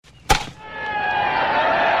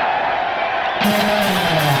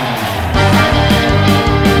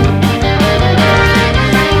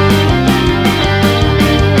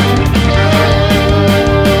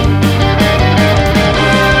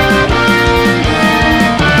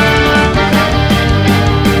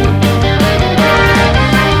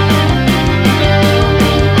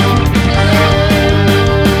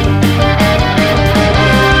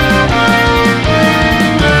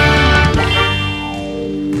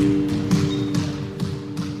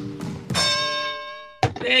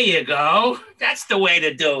you go. That's the way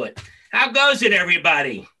to do it. How goes it,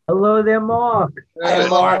 everybody? Hello there, Mark. Hey,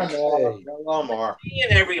 Mark. Hey. Hello, Mark. Seeing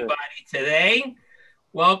everybody today.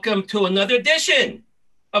 Welcome to another edition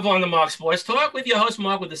of On the Mark Sports Talk with your host,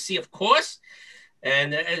 Mark, with a C, of course.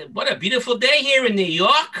 And what a beautiful day here in New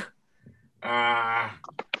York. I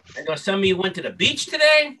know some of you went to the beach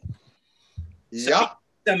today. Yeah.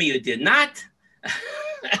 Some of you did not.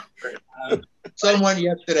 Someone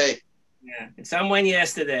yesterday. Yeah, and some went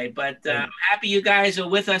yesterday, but I'm happy you guys are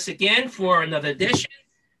with us again for another edition.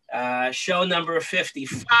 Show number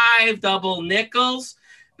 55, Double Nickels.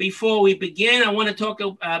 Before we begin, I want to talk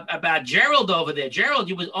about Gerald over there. Gerald,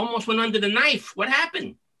 you almost went under the knife. What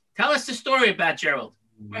happened? Tell us the story about Gerald.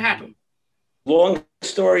 What happened? Long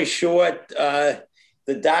story short, the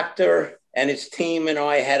doctor and his team and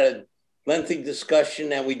I had a lengthy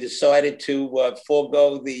discussion, and we decided to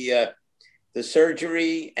forego the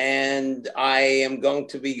surgery, and I am going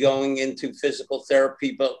to be going into physical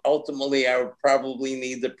therapy, but ultimately I will probably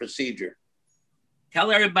need the procedure.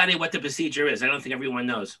 Tell everybody what the procedure is. I don't think everyone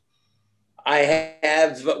knows. I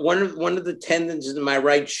have one of the tendons in my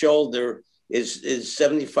right shoulder is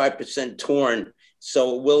 75% torn,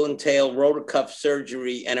 so it will entail rotator cuff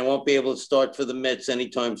surgery, and I won't be able to start for the Mets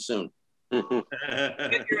anytime soon. A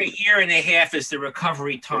year and a half is the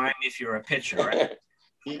recovery time if you're a pitcher, right?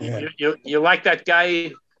 You like that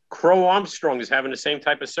guy, Crow Armstrong, is having the same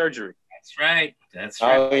type of surgery. That's right. That's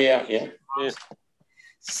right. Oh, yeah.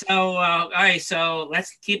 So, all right. So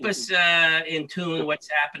let's keep us in tune. What's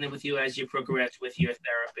happening with you as you progress with your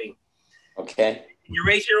therapy? Okay. Can you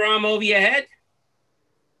raise your arm over your head?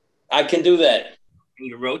 I can do that. Can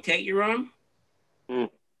you rotate your arm? Can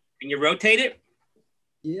you rotate it?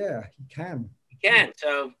 Yeah, you can. You can.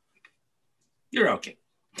 So you're okay.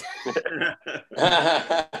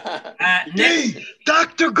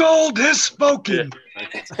 Dr. Gold has spoken.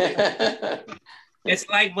 It's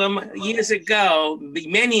like when years ago,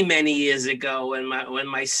 many years ago, when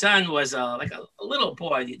my son was like a little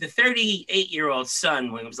boy, the 38-year-old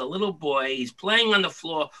son, when he was a little boy, he's playing on the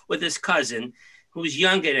floor with his cousin, who's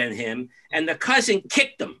younger than him, and the cousin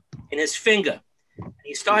kicked him in his finger. And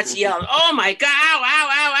he starts yelling, "Oh my God! Ow! Ow!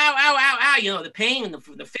 Ow! Ow! Ow! Ow! Ow!" You know, the pain in the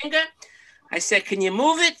finger. I said, "Can you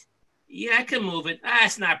move it?" "Yeah, I can move it."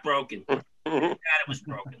 It's not broken. God, it was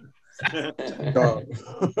broken. Never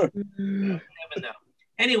know.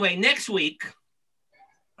 Anyway, next week,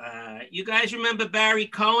 you guys remember Barry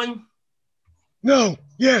Cohen? No.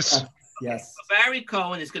 Yes. Yes. So Barry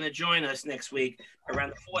Cohen is going to join us next week around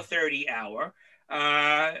the 4:30 hour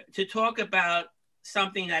to talk about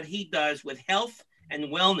something that he does with health and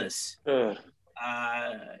wellness.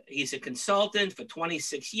 He's a consultant for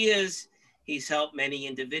 26 years. He's helped many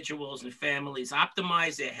individuals and families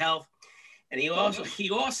optimize their health. And he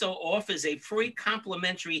also offers a free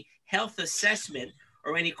complimentary health assessment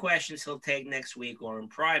or any questions he'll take next week or in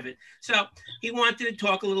private. So he wanted to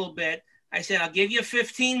talk a little bit. I said, I'll give you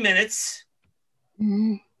 15 minutes.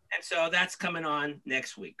 And so that's coming on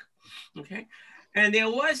next week. Okay. And there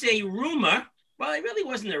was a rumor. Well, it really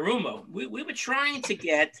wasn't a rumor. We were trying to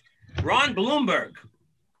get Ron Bloomberg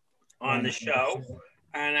on the show.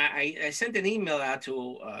 And I sent an email out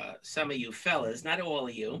to some of you fellas, not all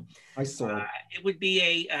of you. I saw it. It would be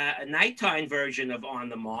a nighttime version of On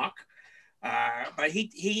the Mark, but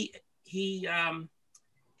his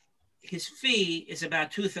fee is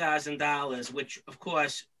about $2,000, which of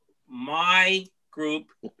course my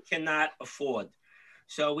group cannot afford.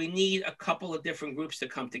 So we need a couple of different groups to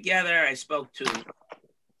come together. I spoke to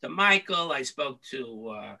Michael. I spoke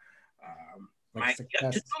to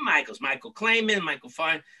two Michaels, Michael Klayman, Michael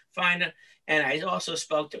Feiner, and I also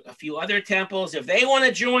spoke to a few other temples. If they want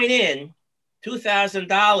to join in,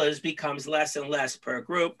 $2,000 becomes less and less per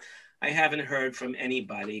group. I haven't heard from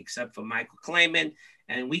anybody except for Michael Klayman,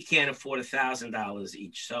 and we can't afford $1,000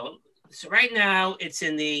 each. So right now it's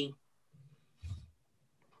in the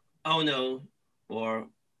oh no or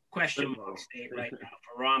question mark state right now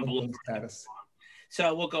for Ron Bloomberg.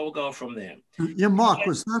 So we'll go from there. Yeah, Mark,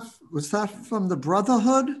 was that from the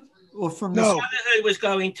Brotherhood or from the Brotherhood was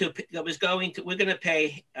going to we're going to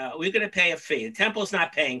pay a fee. The temple's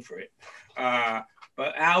not paying for it,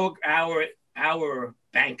 but our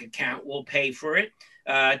bank account will pay for it,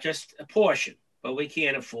 just a portion. But we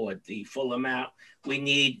can't afford the full amount. We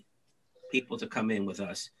need people to come in with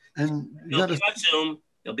us. And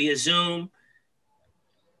there'll be a Zoom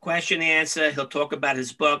question answer. He'll talk about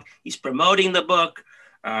his book. He's promoting the book.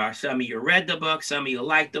 Some of you read the book, some of you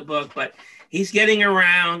like the book, but he's getting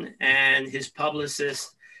around, and his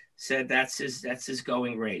publicist said that's his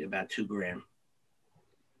going rate, about $2,000.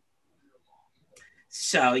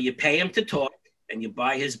 So you pay him to talk, and you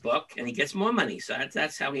buy his book, and he gets more money. So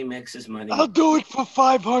that's how he makes his money. I'll do it for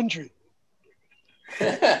 500. All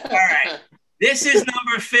right. This is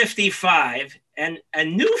number 55, and a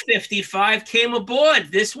new 55 came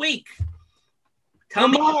aboard this week. Tell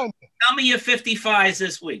me your 55s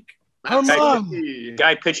this week.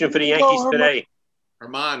 Guy pitching for the Yankees today.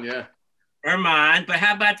 Herman, yeah. Herman, but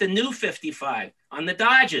how about the new 55 on the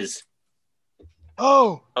Dodgers?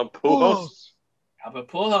 Pujols. Albert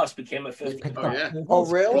Pujols became a 55. Oh, yeah. Oh,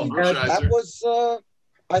 really? Hershiser. That was,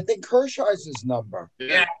 I think, Hershiser's number.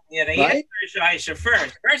 Yeah, they Right? asked Hershiser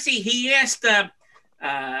first. First, he asked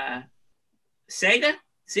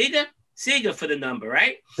Seager for the number,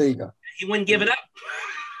 right? Seager. He wouldn't give it up.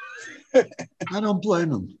 I don't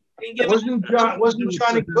blame him. He didn't give it up. Wasn't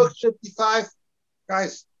Johnny Cook 55?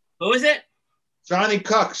 Guys, Who was it? Johnny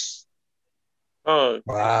Cooks. Oh,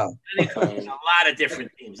 Wow. A lot of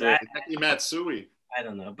different teams. I Hideki Matsui.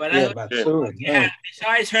 don't know, but Yeah, Matsui. yeah.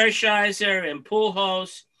 Besides Hershiser and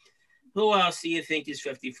Pujols, who else do you think is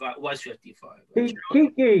 55? Was 55?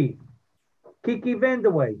 Kiki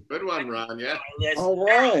Vanderway. Good one, Ron, yeah. All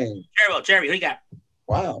right. Jerry, who you got?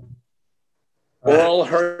 Wow. All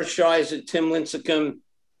Hershiser, Tim Lincecum,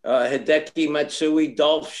 Hideki Matsui,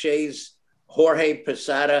 Dolph Schayes, Jorge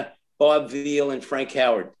Posada, Bob Veal, and Frank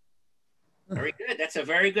Howard. Very good. That's a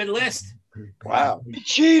very good list. Wow. You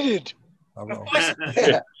cheated. Oh, Of well. course,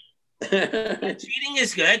 Well, cheating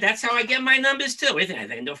is good. That's how I get my numbers too. Wait, I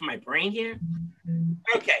can do it for my brain here.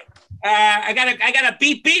 Okay. I got a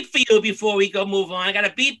beep for you before we go move on. I got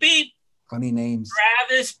a beep. Funny names.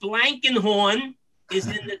 Travis Blankenhorn is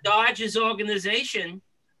in the Dodgers organization.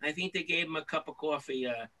 I think they gave him a cup of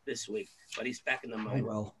coffee this week, but he's back in the Oh, minor.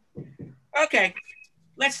 well. Okay,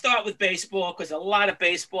 let's start with baseball because a lot of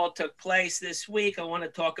baseball took place this week. I want to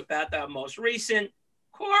talk about the most recent,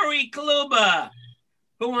 Corey Kluber.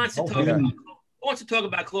 Who wants to talk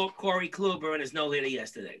about Corey Kluber and his no-hitter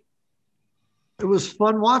yesterday? It was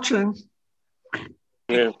fun watching. Did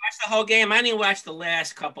you watch the whole game? I didn't watch the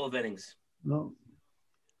last couple of innings. No.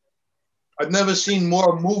 I've never seen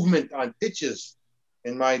more movement on pitches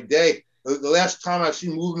in my day. The last time I've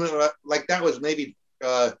seen movement like that was maybe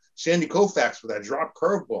Sandy Koufax with that drop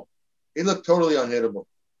curveball. He looked totally unhittable.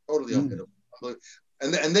 Totally unhittable.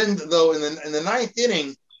 And then though in the ninth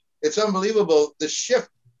inning, it's unbelievable. The shift,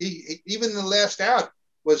 he even the last out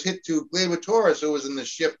was hit to Gleyber Torres, who was in the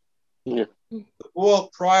shift. Yeah. The ball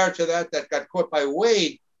prior to that got caught by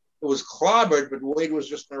Wade. It was clobbered, but Wade was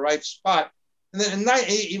just in the right spot. And then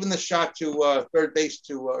even the shot to third base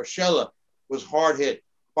to Urshela was hard hit.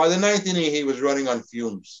 By the ninth inning, he was running on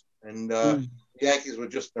fumes, and the Yankees were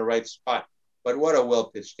just in the right spot. But what a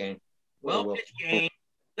well-pitched game. Well-pitched game.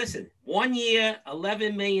 Listen, 1 year,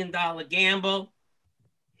 $11 million gamble.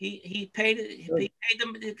 He paid it. He paid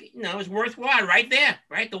them. It was worthwhile right there.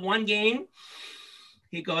 Right, the one game.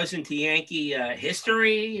 He goes into Yankee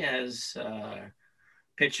history as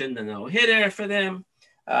pitching the no-hitter for them.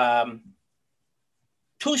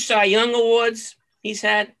 2 Cy Young awards he's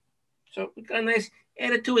had. So we got a nice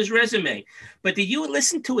added to his resume. But did you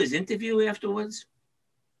listen to his interview afterwards?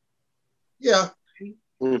 Yeah.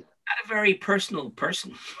 Not a very personal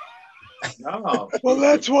person. No. Well,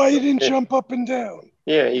 that's why he didn't jump up and down.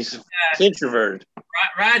 yeah, he's introverted.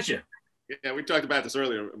 Roger. Yeah, we talked about this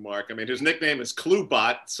earlier, Mark. I mean, his nickname is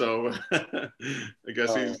Cluebot, so I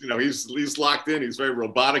guess he's locked in. He's very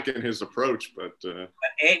robotic in his approach, but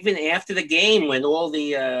Even after the game, when all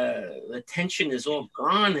the tension is all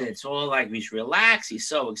gone and it's all like he's relaxed, he's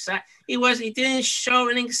so excited. He didn't show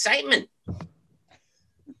any excitement.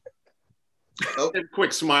 a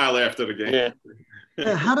quick smile after the game. Yeah.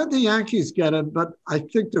 Yeah, how did the Yankees get him? But I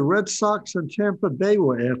think the Red Sox and Tampa Bay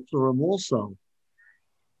were after him also.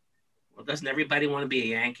 Well, doesn't everybody want to be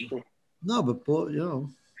a Yankee? No, but Yeah.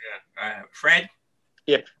 Fred?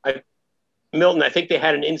 Yeah. Milton, I think they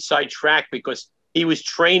had an inside track because he was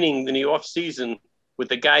training in the off season with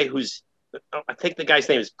the guy I think the guy's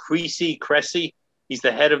name is Cressy. He's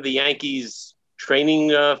the head of the Yankees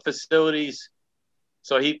training facilities.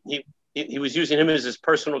 So he was using him as his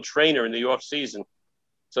personal trainer in the off season.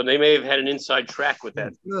 So they may have had an inside track with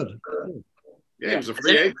that. good. Yeah, he was a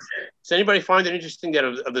free agent. Does anybody find it interesting that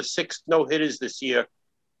of the 6 no-hitters this year,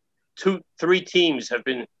 3 teams have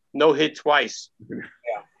been no-hit twice?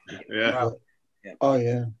 Yeah. Wow. Oh,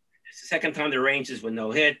 yeah. It's the second time the Rangers were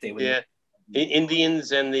no-hit. They were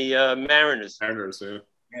Indians and the Mariners. Mariners,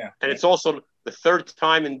 Yeah. And it's also the 3rd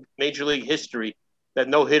time in Major League history that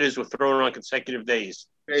no-hitters were thrown on consecutive days.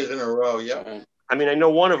 Days in a row, yeah. I mean, I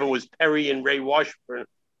know one of them was Perry and Ray Washburn.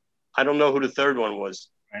 I don't know who the 3rd one was.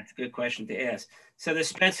 That's a good question to ask. So the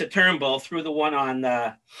Spencer Turnbull threw the one on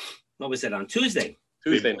what was it, on Tuesday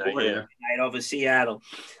Tuesday night, yeah. night over Seattle.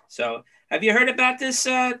 So have you heard about this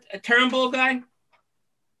Turnbull guy?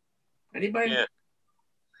 Anybody? Yeah.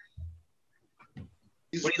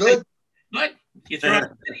 He's What do you good. think? Good. You throw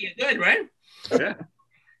it, you're good, right? Yeah.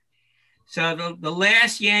 So the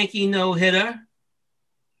last Yankee no-hitter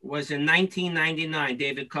was in 1999,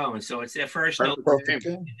 David Cohen. So it's their first Perfect Perfect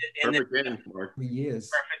game. in Perfect game, Mark. 3 years.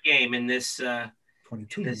 perfect game in this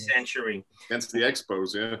 22 this years. century. Against the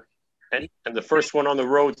Expos, yeah. And the first one on the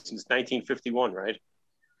road since 1951, right?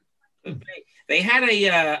 They had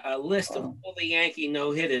a list of all the Yankee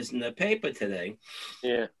no-hitters in the paper today.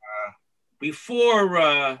 Yeah.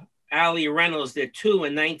 Before Ali Reynolds did 2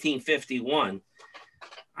 in 1951.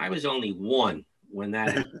 I was only 1 when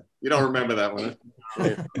that happened. You don't remember that one,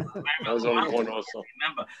 huh? I was only one also.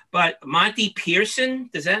 Remember, but Monty Pearson,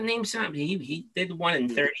 does that name sound? He did one in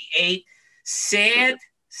 38. Sad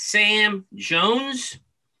Sam Jones.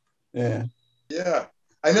 Yeah. Yeah.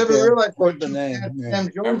 I never Yeah, realized heard the name, yeah. Sam I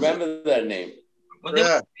Jones. remember that name. Well, there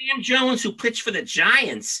Yeah. was Sam Jones who pitched for the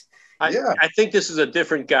Giants. Yeah. I think this is a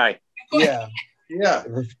different guy. Yeah. Yeah.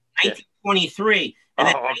 1923. And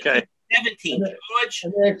then Oh, okay. 1917. George.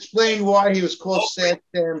 And they explained why he was called Sad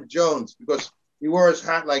Sam Jones, because he wore his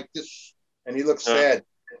hat like this and he looked sad.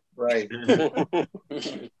 Right.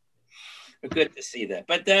 Good to see that.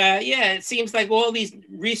 But yeah, it seems like all these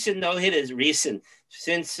recent no-hitters,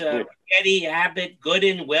 since Getty, Abbott,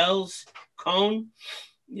 Gooden, Wells, Cone,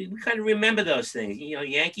 we kind of remember those things. You know,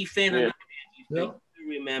 Yankee fan or not Yankee fan,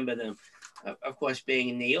 we remember them. Of course, being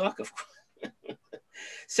in New York, of course.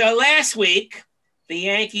 So last week, the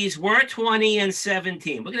Yankees were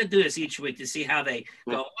 20-17. We're going to do this each week to see how they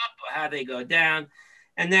go up or how they go down.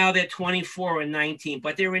 And now they're 24-19,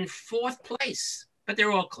 but they're in 4th place. But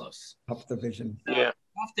they're all close. Top division. Yeah.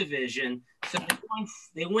 Off division. So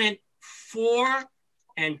they went 4-2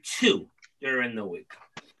 during the week.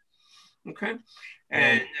 Okay.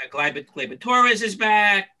 And Gleyber Torres is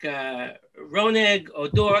back. Roneg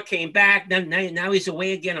Odor came back. Now he's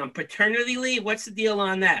away again on paternity leave. What's the deal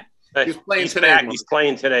on that? He's playing He's today. back. Mark. He's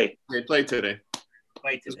playing today. He played today.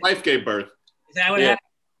 Wait His today. wife gave birth. Is that what Yeah. happened?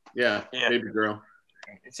 Yeah, Yeah. baby girl.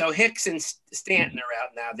 So Hicks and Stanton are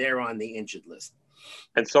out now. They're on the injured list.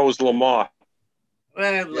 And so is Lamar.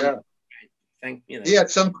 Well, Yeah. He had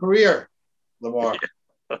some career, Lamar.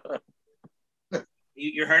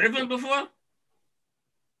 You heard of him before?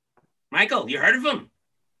 Michael, you heard of him?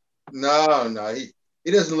 No,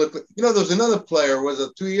 he doesn't look like, there was another player, was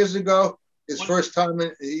it 2 years ago? His first time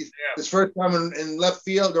in left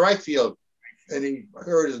field, the right field, and he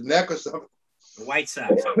hurt his neck or something. The White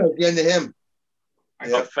Sox. At the end of him.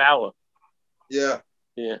 Yeah. Fowler. Yeah.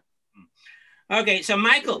 Yeah. Okay, so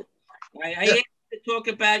Michael, I asked you to talk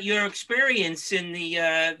about your experience in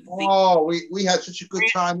the we had such a good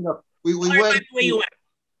time. We went. Where you went?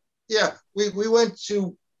 Yeah, we went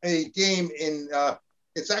to a game in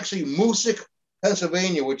it's actually Moosic,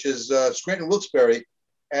 Pennsylvania, which is Scranton Wilkes-Barre,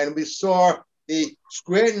 and we saw the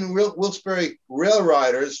Scranton Wilkes-Barre Rail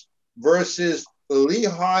Riders versus the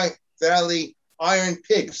Lehigh Valley Iron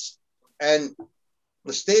Pigs, and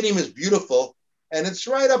the stadium is beautiful, and it's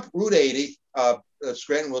right up Route 80,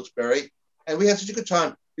 Scranton Wilkes-Barre, and we had such a good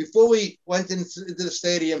time. Before we went into the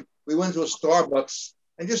stadium, we went to a Starbucks,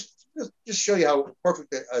 and just show you how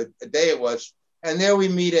perfect a day it was. And there we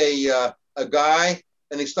meet a guy,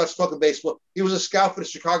 and he starts talking baseball. He was a scout for the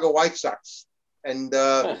Chicago White Sox, and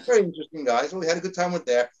very interesting guy. So we had a good time with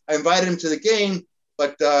there. I invited him to the game,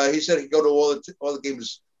 but he said he'd go to all the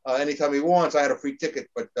games anytime he wants. I had a free ticket,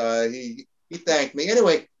 but he thanked me.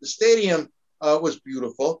 Anyway, the stadium was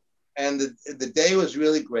beautiful, and the day was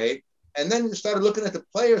really great. And then we started looking at the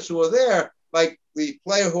players who were there, like the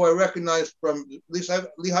player who I recognized from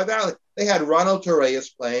Lehigh Valley. They had Ronald Torres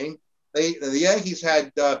playing. The Yankees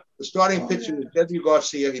had the starting pitcher was Deivi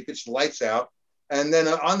Garcia. He pitched lights out. And then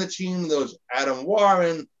on the team, there was Adam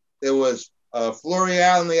Warren. There was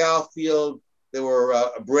Florial in the outfield. There were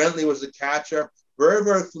Brantley was the catcher. Very,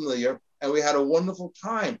 very familiar. And we had a wonderful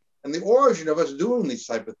time. And the origin of us doing these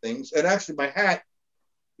type of things, and actually my hat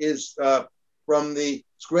is from the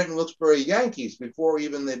Scranton Wilkes-Barre Yankees. Before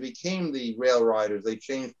even they became the Rail Riders, they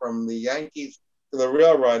changed from the Yankees to the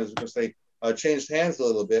Rail Riders because they changed hands a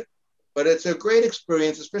little bit. But it's a great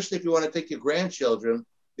experience, especially if you want to take your grandchildren,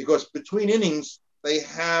 because between innings, they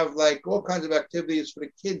have like all kinds of activities for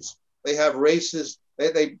the kids. They have races.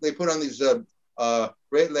 They put on these,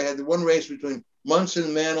 they had one race between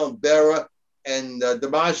Munson, Mantle, Berra, and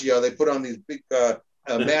DiMaggio. They put on these big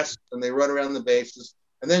masks and they run around the bases.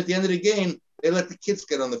 And then at the end of the game, they let the kids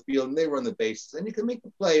get on the field and they run the bases. And you can meet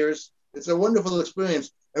the players It's a wonderful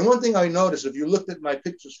experience. And one thing I noticed, if you looked at my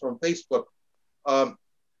pictures from Facebook,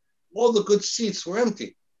 all the good seats were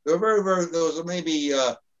empty. There was maybe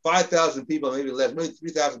 5,000 people, maybe less, maybe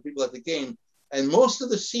 3,000 people at the game. And most of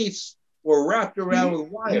the seats were wrapped around with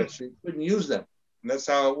wires, so you couldn't use them. And that's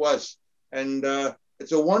how it was. And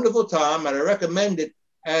it's a wonderful time, and I recommend it.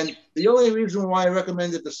 And the only reason why I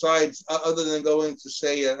recommend it, besides other than going to,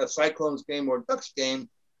 say, a Cyclones game or a Ducks game,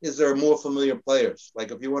 is there are more familiar players.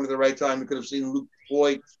 Like if you went at the right time, you could have seen Luke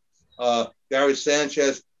Voigt, Gary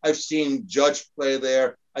Sanchez. I've seen Judge play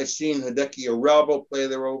there. I've seen Hideki Arabo play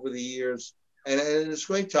there over the years. And it's a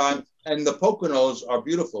great time. And the Poconos are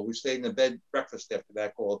beautiful. We stayed in a bed breakfast after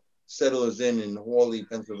that called Settlers Inn in Hawley,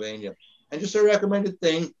 Pennsylvania. And just a recommended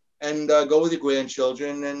thing. And go with your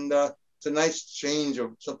grandchildren. And it's a nice change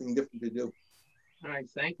of something different to do. All right,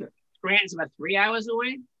 thank you. Scranton's about 3 hours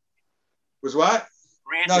away? Was what?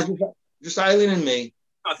 Scranton. No, just Eileen and me.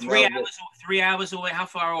 Oh, 3 hours away. How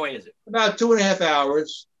far away is it? About 2.5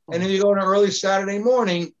 hours. And then you go on an early Saturday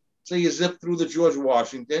morning, so you zip through the George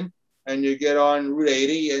Washington, and you get on Route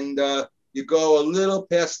 80, and you go a little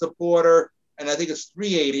past the border, and I think it's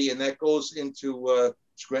 380, and that goes into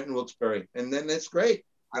Scranton, Wilkes-Barre. And then it's great.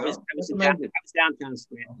 I was downtown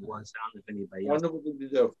Scranton once. I don't know if anybody else. Wonderful thing to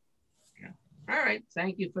do. Yeah. All right.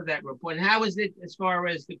 Thank you for that report. And how is it as far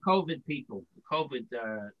as the COVID people, COVID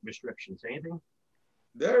restrictions? Anything?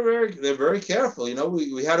 They're very careful. You know,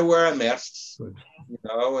 we had to wear our masks. Good. You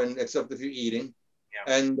know, and except if you're eating,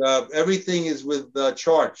 yeah. And everything is with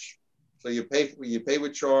charge. So you pay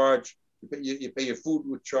with charge. You pay your food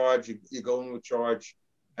with charge. You go in with charge,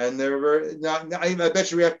 and they're very. Now, I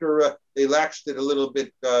bet you after they laxed it a little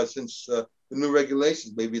bit since the new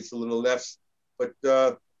regulations, maybe it's a little less. But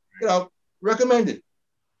you know, recommended.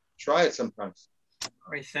 Try it sometimes.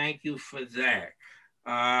 All right, thank you for that.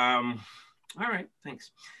 All right,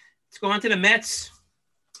 thanks. Let's go on to the Mets.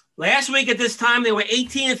 Last week at this time, they were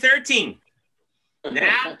 18-13.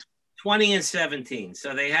 Now, 20-17.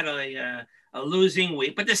 So they had a losing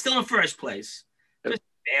week, but they're still in first place. Just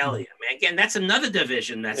barely. I mean, again, that's another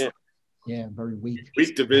division. That's very weak.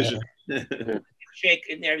 Weak division. Shake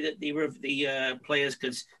in there. The players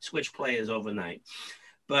could switch players overnight.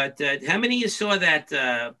 But how many of you saw that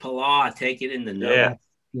Pilar take it in the nose?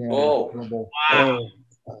 Yeah. Oh, wow.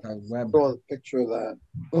 I saw a picture of that.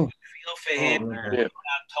 Feel for him.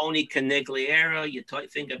 Tony Conigliaro. You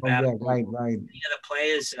think about right. The other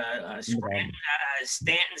players.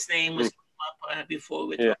 Stanton's name was up before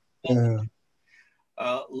we talked.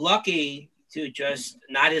 Lucky to just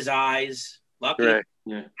not his eyes. Lucky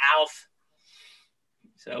mouth.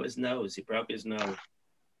 So his nose. He broke his nose.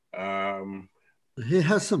 He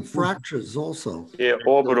has some fractures also. Yeah,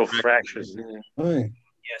 orbital fractures.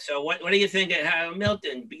 Yeah, so what do you think of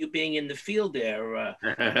Milton, you being in the field there? I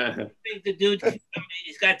think the dude,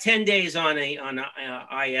 he's got 10 days on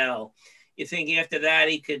IL. You think after that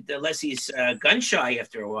he could, unless he's gun shy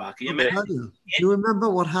after a while. Can you imagine? Do you remember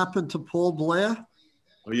what happened to Paul Blair?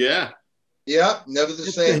 Oh, yeah. Yeah, never the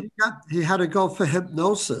same. He had to go for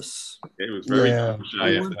hypnosis. He was very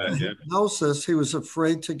shy after that. Hypnosis, he was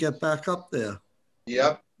afraid to get back up there.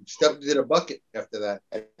 Yep. Stepped into the bucket after that.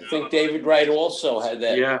 I think David Wright also had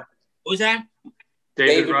that. Yeah. Who's that?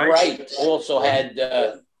 David Wright also had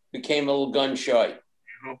became a little gun shy.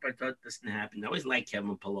 I hope that doesn't happen. I always like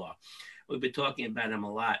Kevin Pilar. We've been talking about him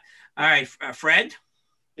a lot. All right, Fred?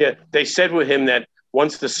 Yeah, they said with him that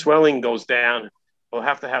once the swelling goes down, he'll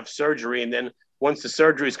have to have surgery. And then once the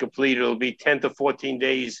surgery is complete, it'll be 10 to 14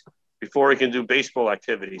 days before he can do baseball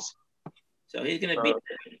activities. So he's going to be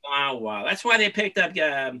gone a while. That's why they picked up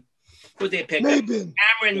who they picked Maben. up?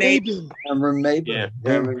 Cameron Maben. Cameron Maben. Yeah,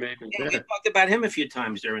 Cameron Maben. Yeah, we talked about him a few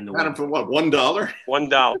times during the week. Got him for what, $1?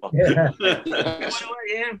 $1.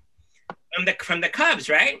 Yeah. From the Cubs,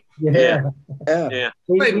 right? Yeah.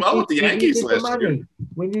 Played well with the Yankees last year.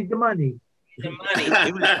 We need the money. He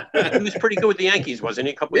was pretty good with the Yankees, wasn't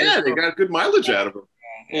he? A couple years ago? They got good mileage out of him.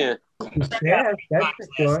 Yeah, that's for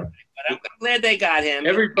sure. But I'm glad they got him.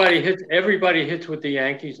 Everybody hits with the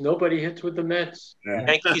Yankees. Nobody hits with the Mets.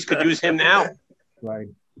 Yankees could use him now. Right.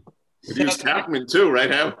 Could use Tapman too, right,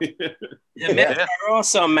 Howie? The Mets are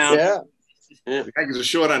also mounted. The Yankees are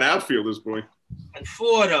short on outfielders, boy.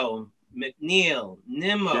 Conforto, McNeil,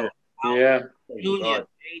 Nimmo, Junior,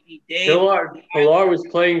 J.D. Davis. Pilar was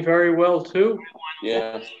playing very well too.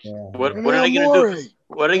 Yeah. What are they going to do?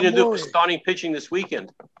 What are they going to do for starting pitching this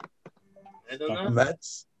weekend? I don't know.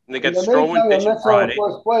 Mets. And they got Stroman pitching Friday.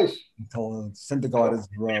 First place until Syndergaard is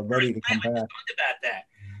ready to come back. Talked about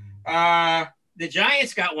that. The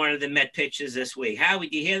Giants got one of the Met pitchers this week. Howie,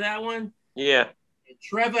 did you hear that one? Yeah.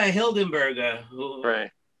 Trevor Hildenberger, who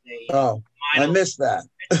Oh, I missed that.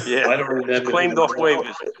 Yeah, I don't remember. claimed off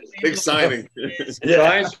waivers. Big signing.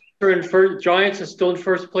 Giants are still in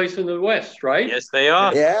first place in the West, right? Yes, they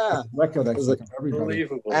are. Yeah. Record, I think, of everybody.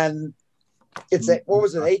 Unbelievable. And it's what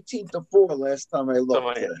was it, 18-4 last time I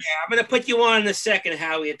looked. Yeah, I'm going to put you on in a second,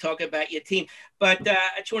 Howie, and talk about your team. But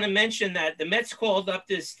I just want to mention that the Mets called up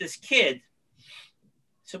this kid,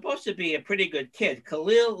 supposed to be a pretty good kid,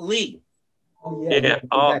 Khalil Lee. Oh, Yeah.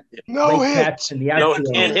 Oh, No Great hit. catch in the no, he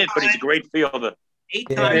outfield. can't hit, but he's a great fielder. 8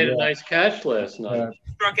 He times, made a nice catch last night.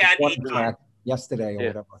 struck out 8 times. Yesterday or Yeah.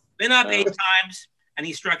 whatever. Been up 8 times, and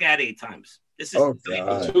he struck out 8 times. This is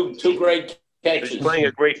God. Two great He's catches. playing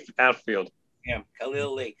a great outfield. Yeah,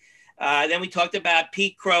 Khalil Lee. Then we talked about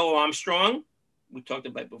Pete Crow Armstrong. We talked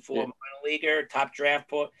about before, Yeah. minor leaguer, top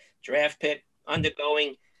draft pick,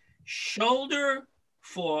 undergoing shoulder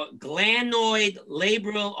for glenoid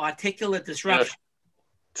labral articular disruption.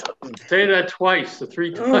 Say that twice, the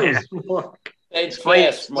 3 times. Mark.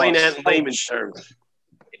 Explain that in layman's terms.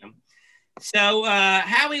 So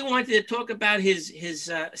Howie wanted to talk about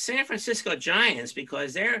his San Francisco Giants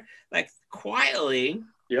because they're like quietly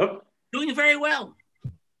doing very well.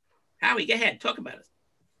 Howie, go ahead, talk about it.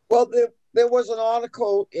 Well, there was an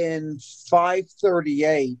article in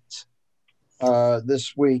 538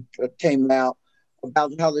 this week that came out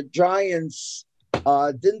about how the Giants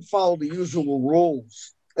didn't follow the usual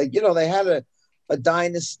rules. Like, they had a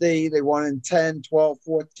dynasty. They won in 10, 12,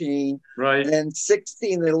 14. Right. And then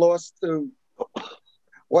 16, they lost to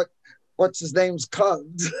what's his name's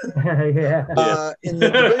Cubs in the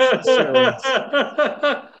division series.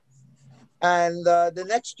 And the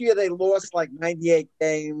next year they lost like 98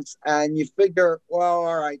 games. And you figure, well,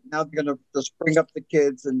 all right, now they're going to just bring up the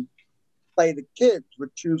kids and play the kids,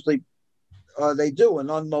 which usually they do,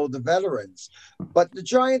 and unload the veterans. But the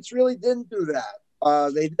Giants really didn't do that.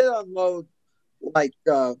 They did unload like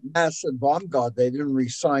Madison Baumgart. They didn't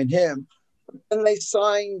re-sign him. And they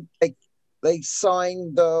signed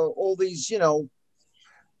all these,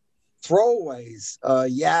 throwaways.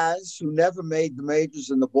 Yaz, who never made the majors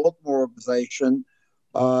in the Baltimore organization.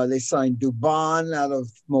 They signed Dubon out of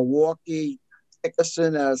Milwaukee,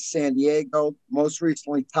 Dickerson out of San Diego, most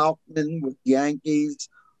recently Tauchman with the Yankees,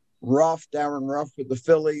 Darren Ruff with the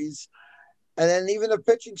Phillies, and then even the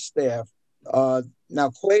pitching staff. Now,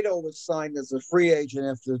 Cueto was signed as a free agent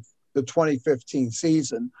after the 2015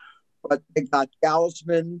 season, but they got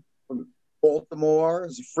Gausman from Baltimore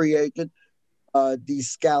as a free agent,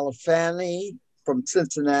 DeScalafani from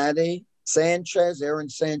Cincinnati, Aaron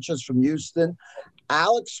Sanchez from Houston,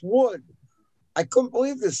 Alex Wood. I couldn't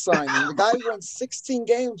believe this signing. The guy won 16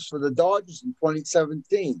 games for the Dodgers in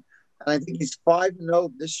 2017, and I think he's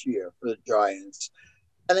 5-0 this year for the Giants.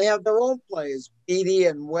 And they have their own players, Beatty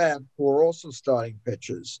and Webb, who are also starting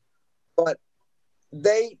pitchers. But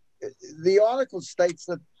the article states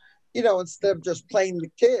that, instead of just playing the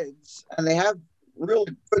kids, and they have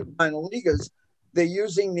really good minor leaguers, they're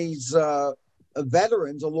using these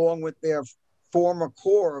veterans along with their former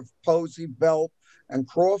core of Posey, Belt, and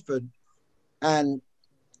Crawford, and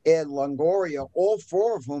Ed Longoria, all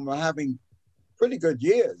 4 of whom are having pretty good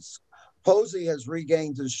years. Posey has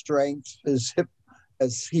regained his strength, his hip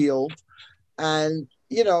has healed. And,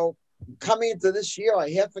 coming into this year, I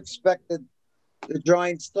half expected the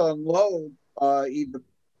Giants to unload either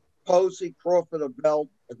Posey, Crawford, or Belt,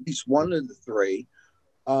 at least one of the 3,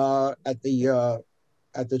 at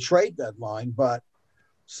the trade deadline. But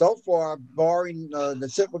so far, barring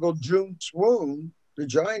the typical June swoon, the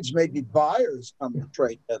Giants may be buyers come the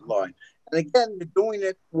trade deadline. And again, they're doing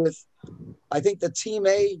it with, I think the team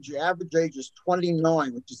average age is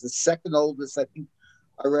 29, which is the second oldest. I think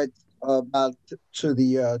I read about to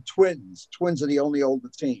the Twins. Twins are the only older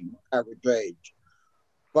team, average age.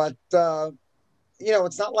 But,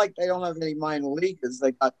 it's not like they don't have any minor leaguers.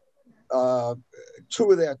 They got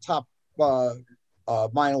 2 of their top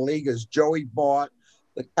minor leaguers, Joey Bart,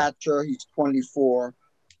 the catcher, he's 24.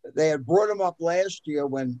 They had brought him up last year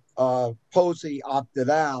when Posey opted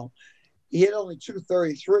out. He hit only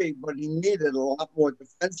 233, but he needed a lot more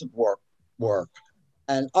defensive work.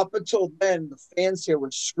 And up until then, the fans here were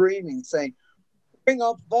screaming, saying, bring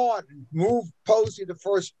up Bart and move Posey to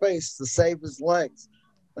first base to save his legs.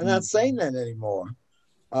 They're not saying that anymore.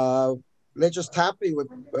 They're just happy with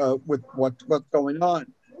what's going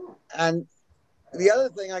on. And the other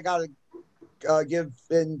thing I got to give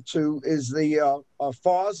into is the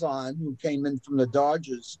Farzan, who came in from the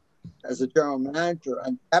Dodgers as a general manager,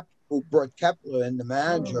 and who brought Kepler in the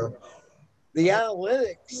manager. The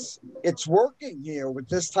analytics, it's working here with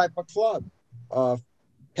this type of club.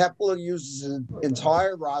 Kepler uses an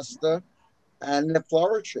entire roster, and they're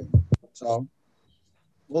flourishing. So,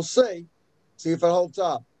 we'll see. See if it holds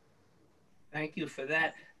up. Thank you for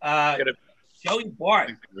that. Joey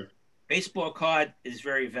Bart, baseball card is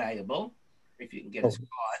very valuable if you can get his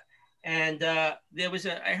card. And there was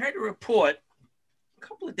I heard a report a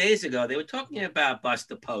couple of days ago. They were talking about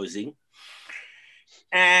Buster Posey.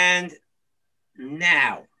 And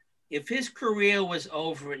now, if his career was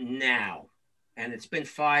over now, and it's been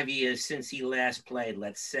 5 years since he last played,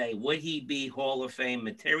 let's say, would he be Hall of Fame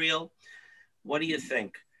material? What do you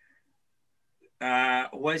think?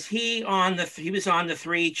 Was he on he was on the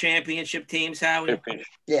 3 championship teams, Howie?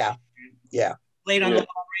 Yeah. Played on the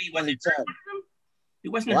lottery. He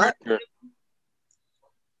wasn't hurt.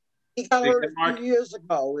 He got hurt a few years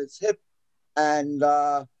ago. His hip, and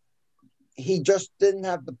he just didn't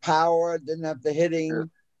have the power, didn't have the hitting,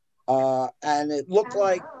 and it looked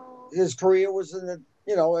like his career was in the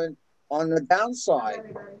on the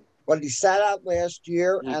downside. But he sat out last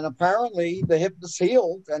year, and apparently the hip is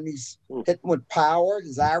healed, and he's hitting with power.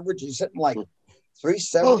 His average, he's hitting like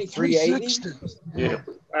 370, 380. Yeah.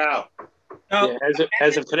 Wow. Oh,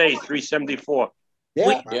 as of today, 374.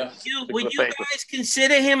 Yeah. Would you guys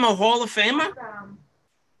consider him a Hall of Famer?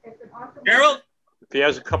 Gerald? If he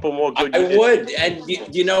has a couple more good I would. And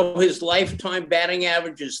his lifetime batting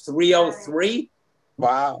average is 303.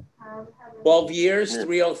 Wow. 12 years,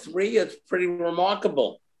 303. It's pretty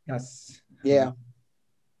remarkable. Yes. Yeah.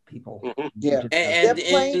 People. Yeah. And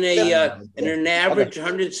in an average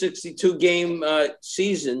 162 game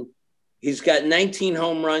season, he's got 19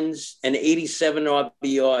 home runs and 87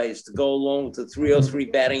 RBIs to go along with the 303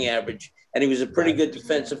 batting average. And he was a pretty good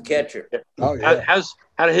defensive catcher. Oh, yeah.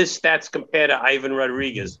 How do his stats compare to Ivan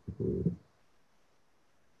Rodriguez?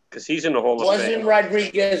 Because he's in the Hall of Fame. Wasn't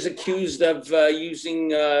Rodriguez accused of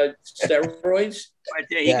using steroids?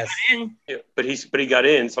 He got in. Yeah, but he got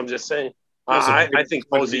in, so I'm just saying. I think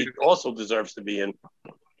Posey also deserves to be in.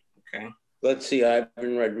 Okay. Let's see,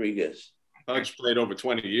 Ivan Rodriguez. Pudge played over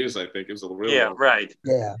 20 years, I think. It was a real right.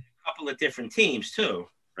 Yeah. A couple of different teams, too.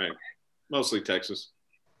 Right. Mostly Texas.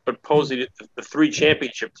 But Posey, the 3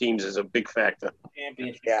 championship teams is a big factor.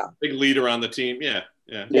 Yeah. Big leader on the team. Yeah.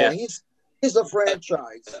 He's a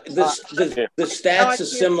franchise. The stats are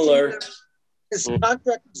similar. His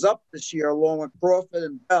contract is up this year, along with Crawford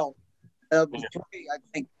and Bell. I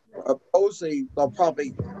think Posey, they'll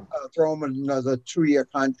probably throw him in another 2-year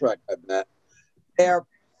contract, I bet.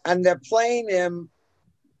 They're playing him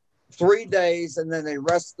 3 days, and then they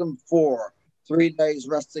rest him 4. 3 days,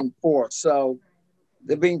 resting 4. So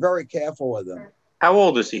they're being very careful with him. How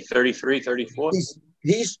old is he? 33, 34?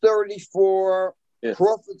 He's 34. Yeah.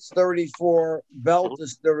 Crawford's 34. Belt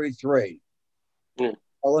is 33. Yeah.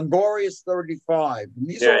 Longoria is 35. And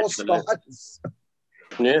these are all stars.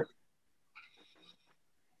 Yeah.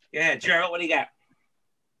 Yeah, Gerald, what do you got?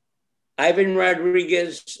 Ivan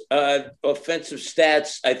Rodriguez, offensive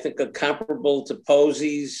stats, I think, are comparable to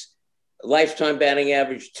Posey's. Lifetime batting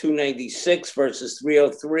average 296 versus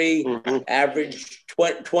 303. Mm-hmm. Average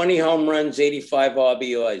 20 home runs, 85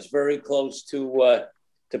 RBIs. Very close to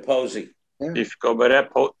Posey. Yeah. If you go by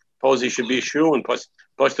that, Posey should be a shoo-in, plus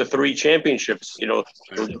the 3 championships,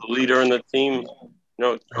 the leader in the team,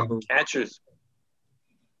 catchers.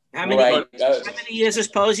 How many years has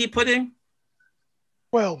Posey put in?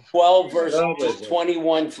 12 versus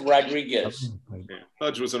 21 for Rodriguez. Yeah.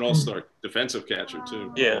 Pudge was an all-star defensive catcher,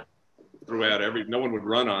 too. Yeah. Throughout no one would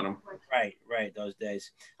run on him. Right, those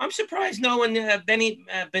days. I'm surprised no one,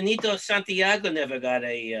 Benito Santiago never got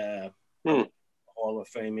a Hall of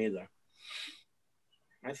Fame either.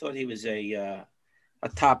 I thought he was a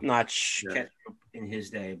top-notch catcher in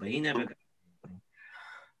his day, but he never got it.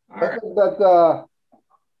 I think that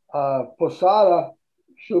Posada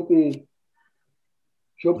should be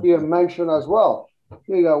a mention as well.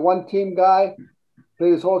 You got one team guy,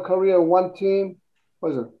 played his whole career in one team.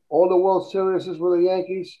 What is it? All the World Series with the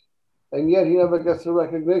Yankees, and yet he never gets the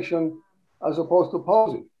recognition as opposed to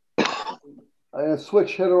Posey. And a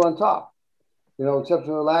switch hitter on top. Except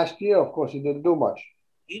for the last year, of course, he didn't do much.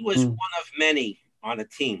 He was one of many on a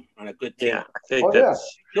team, on a good team. Yeah, I think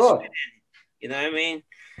that's sure. You know what I mean?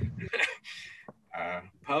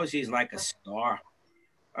 Posey's like a star.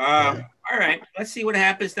 All right, let's see what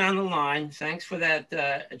happens down the line. Thanks for that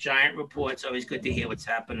giant report. It's always good to hear what's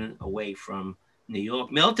happening away from New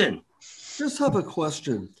York. Milton. Just have a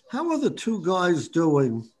question. How are the 2 guys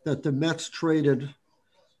doing that the Mets traded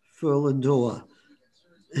for Lindor?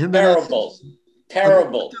 Terrible.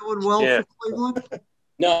 Doing well for Cleveland?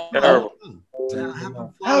 No. Terrible.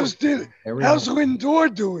 How's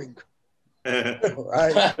Lindor doing?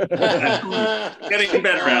 Right. Getting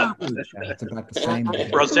better out. That's about the same.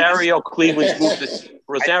 Rosario, Cleveland's moved.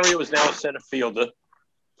 Rosario is now a center fielder.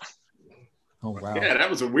 Oh, wow. Yeah, that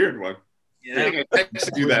was a weird one. Yeah. I think I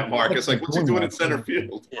texted you that, Marcus. Like, what's he doing in center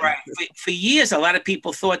field? Right. For years, a lot of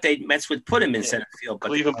people thought Mets would put him in center field. But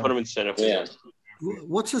Cleveland put him in center field.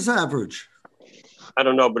 What's his average? I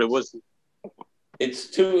don't know, but it was.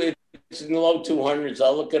 It's in the low 200s.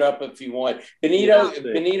 I'll look it up if you want.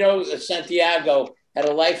 Benito Santiago had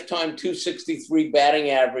a lifetime 263 batting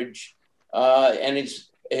average, and his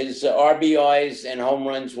RBIs and home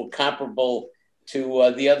runs were comparable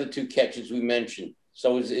to the other two catchers we mentioned.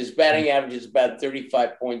 So his batting average is about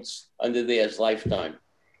 35 points under his lifetime.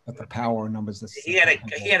 But the power numbers. He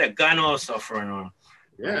had a gun also for an arm.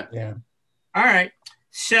 Yeah. Yeah. All right.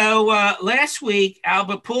 So last week,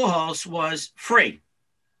 Albert Pujols was free.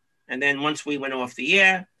 And then once we went off the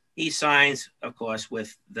air, he signs, of course,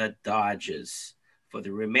 with the Dodgers for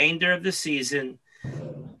the remainder of the season.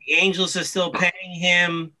 The Angels are still paying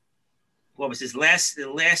him. What was his last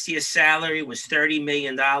year's salary was $30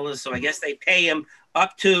 million. So I guess they pay him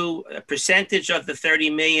up to a percentage of the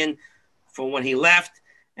 $30 million for when he left.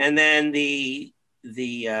 And then the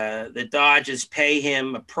Dodgers pay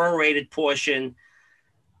him a prorated portion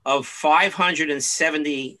of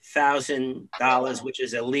 $570,000, which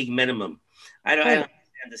is a league minimum. I don't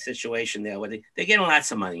understand the situation there. Where they're getting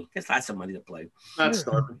lots of money. There's lots of money to play. Not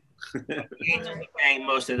starving. The Angels are paying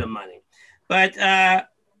most of the money. But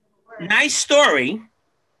nice story.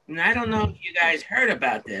 And I don't know if you guys heard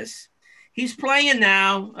about this. He's playing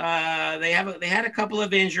now. They had a couple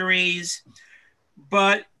of injuries.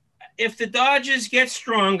 But if the Dodgers get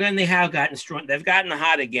stronger, and they have gotten strong, they've gotten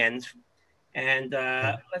hot again. And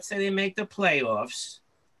let's say they make the playoffs.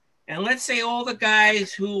 And let's say all the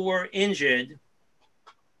guys who were injured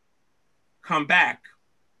come back.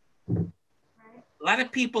 A lot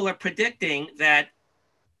of people are predicting that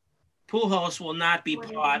Pujols will not be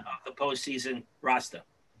part of the postseason roster.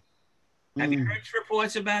 Have you heard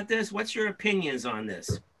reports about this? What's your opinions on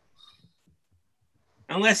this?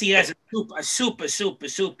 Unless he has a super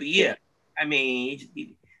year. I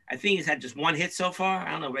mean, I think he's had just one hit so far.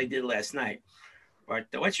 I don't know what he did last night. But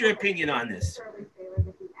what's your opinion on this?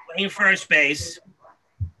 Playing first base.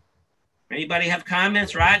 Anybody have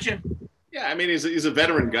comments, Roger? Yeah, I mean, he's a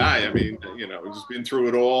veteran guy. I mean, he's just been through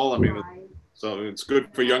it all. I mean, so it's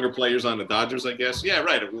good for younger players on the Dodgers, I guess. Yeah,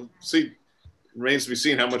 right. We'll see. Remains to be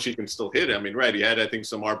seen how much he can still hit. I mean, right, he had, I think,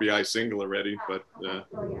 some RBI single already, but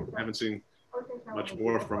haven't seen much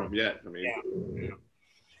more from him yet. I mean,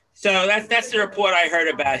 So that's the report I heard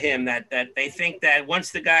about him, that they think that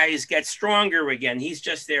once the guys get stronger again, he's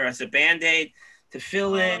just there as a Band-Aid to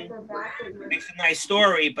fill in. Makes a nice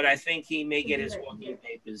story, but I think he may get his walking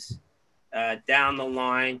papers down the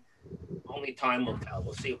line. Only time will tell.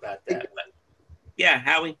 We'll see about that. But yeah,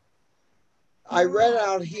 Howie? I read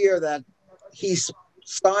out here that he's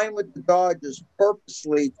signed with the Dodgers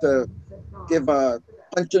purposely to give a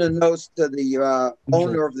punch in the nose to the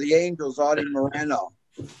owner of the Angels, Artie Moreno,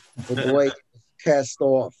 for the way he was cast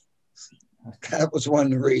off. That was one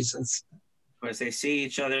of the reasons. Because they see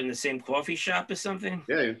each other in the same coffee shop or something?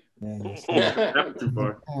 Yeah. Not too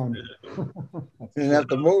far. Didn't have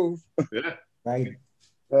to move. Yeah. Right.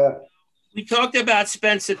 We talked about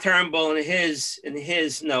Spencer Turnbull and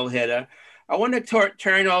his no-hitter. I want to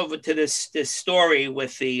turn over to this story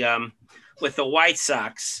with the White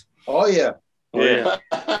Sox. Oh yeah.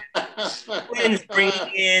 Twins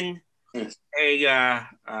bringing in a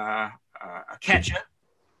catcher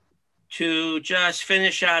to just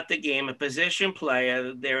finish out the game, a position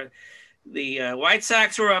player. The White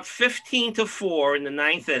Sox were up 15-4 in the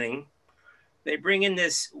ninth inning. They bring in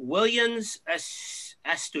this Williams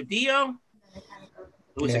Astudillo,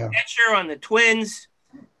 who was a catcher on the Twins.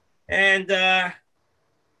 And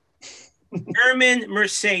German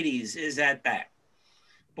Mercedes is at bat.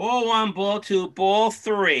 Ball one, ball two, ball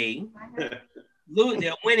three.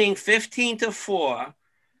 They're winning 15-4.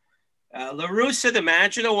 La Russa, the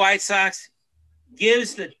manager of the White Sox,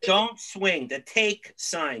 gives the don't swing, the take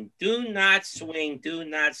sign. Do not swing, do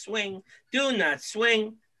not swing, do not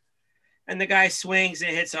swing. And the guy swings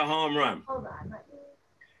and hits a home run.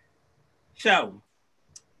 So,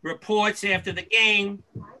 reports after the game,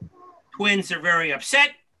 Twins are very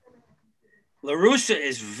upset. La Russa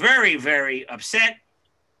is very, very upset.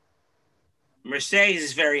 Mercedes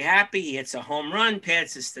is very happy. He hits a home run,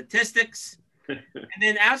 pads his statistics. And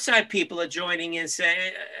then outside people are joining in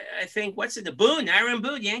saying, I think, what's it, Aaron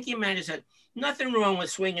Boone, Yankee manager, said, nothing wrong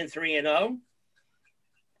with swinging 3-0.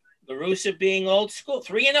 La Russa being old school,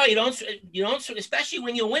 3-0, you don't, especially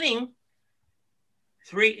when you're winning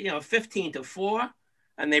 15-4,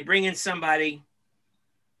 and they bring in somebody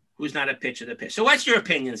who's not a pitcher to pitch. So what's your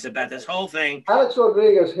opinions about this whole thing? Alex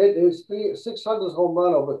Rodriguez hit his 600th home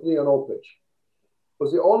run of a 3-0 pitch.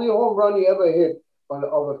 was the only home run he ever hit of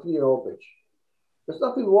a 3-0 pitch. There's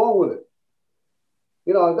nothing wrong with it.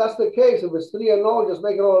 You know, if that's the case, if it's 3-0, just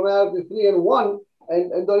make it automatically 3-1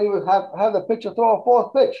 and don't even have the pitcher throw a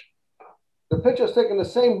fourth pitch. The pitcher's taking the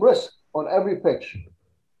same risk on every pitch.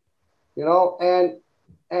 You know,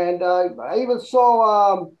 and I even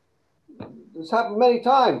saw this happen many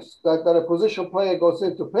times that a position player goes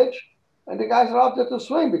into pitch and the guys are out there to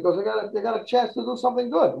swing because they got a chance to do something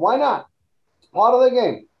good. Why not? It's part of the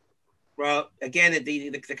game. Well, again,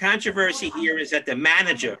 the controversy here is that the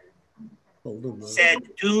manager said,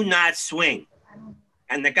 "Do not swing,"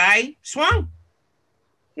 and the guy swung.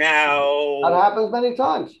 Now that happens many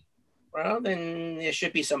times. Well, then there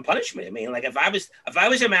should be some punishment. I mean, like if I was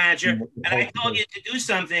a manager and I told you to do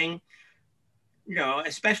something, you know,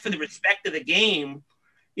 especially for the respect of the game,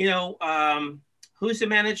 you know, who's the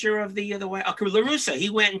manager of the White? La Russa. He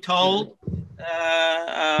went and told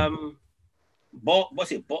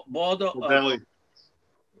what's it? Baldo.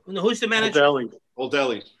 Who's the manager?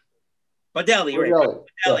 Baldelli. Baldelli, right?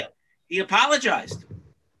 Baldelli. He apologized.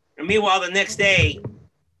 And meanwhile, the next day,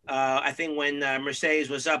 I think when Mercedes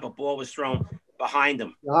was up, a ball was thrown behind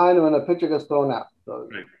him. Behind him, and the pitcher gets thrown out. So.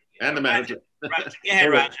 Right. And the manager. Yeah,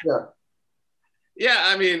 Roger. Yeah,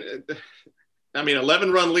 I mean,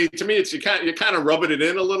 11-run lead to me. It's you're kind of rubbing it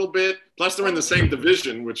in a little bit. Plus, they're in the same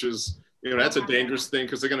division, which is that's a dangerous thing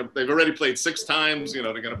because they've already played 6 times. You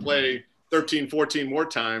know, they're gonna play 13, 14 more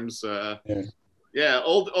times. Yeah,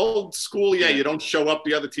 old school. Yeah, you don't show up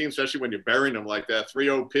the other team, especially when you're burying them like that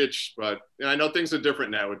 3-0 pitch. But I know things are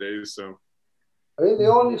different nowadays. So I think the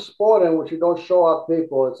only sport in which you don't show up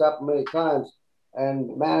people, it's happened many times,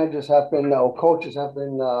 and managers have been or coaches have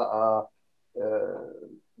been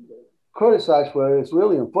criticized for it. It's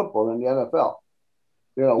really in football in the NFL,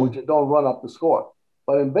 which you don't run up the score.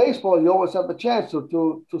 But in baseball, you always have the chance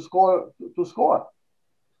to score,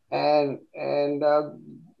 and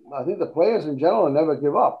I think the players in general never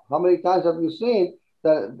give up. How many times have you seen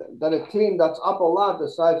that a team that's up a lot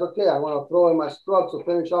decides, okay, I want to throw in my scrubs to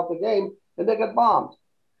finish off the game, and they get bombed?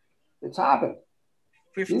 It's happened.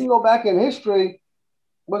 You can go back in history.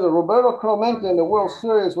 Was it Roberto Clemente in the World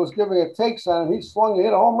Series was giving a take sign, and he swung and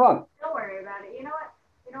hit a home run. Don't worry about it. You know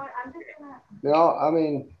what? I'm just gonna. I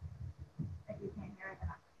mean.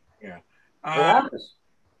 Yeah. What happens?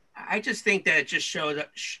 I just think that it just showed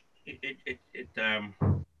up. It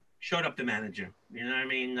showed up the manager. You know what I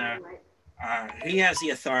mean? He has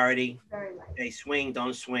the authority. They swing,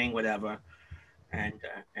 don't swing, whatever.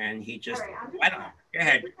 And he just, I don't know. Go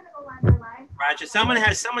ahead. Roger,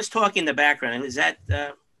 someone's talking in the background. Is that?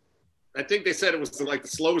 I think they said it was like the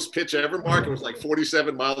slowest pitch ever, Mark. It was like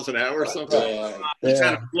 47 miles an hour or something. He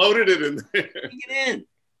kind of floated it in there. Get in.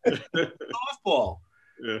 Softball.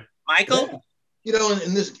 Yeah. Michael?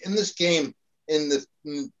 In this game, in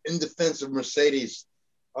defense of Mercedes,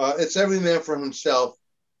 it's every man for himself,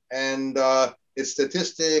 and it's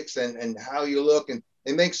statistics and how you look, and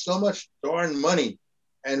they make so much darn money.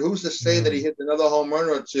 And who's to say that he hit another home run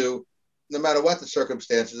or two, no matter what the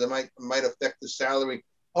circumstances? It might affect the salary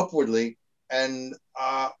upwardly, and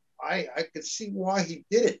I could see why he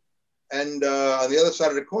did it. And on the other side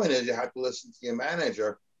of the coin is you have to listen to your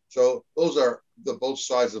manager. So those are the both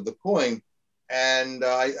sides of the coin. And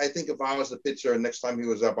I think if I was the pitcher and next time he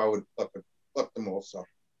was up, I would pluck them also.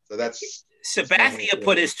 So that's Sabathia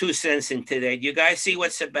put his 2 cents in today. Do you guys see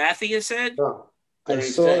what Sabathia said? I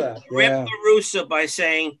saw that. Ripped La Russa by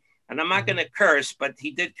saying, and I'm not going to curse, but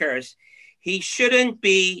he did curse, he shouldn't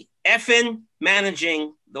be effing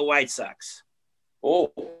managing the White Sox.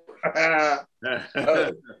 Oh.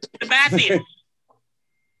 Sabathia.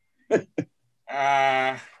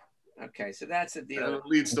 Okay, so that's the deal. That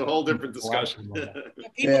leads to a whole different discussion.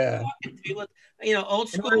 People, old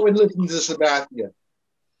school. I would listen to Sabathia.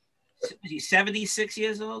 He's 76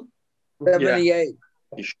 years old? 78. Yeah.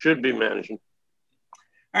 He should be managing.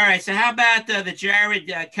 All right, so how about the Jared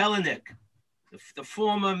Kelenic, the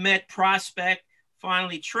former Met prospect,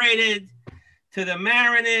 finally traded to the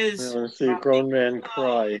Mariners? I want to see a grown man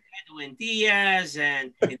cry. Edwin Diaz,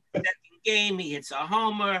 and in the second game, he hits a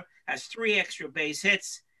homer, has 3 extra base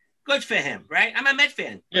hits. Good for him, right? I'm a Met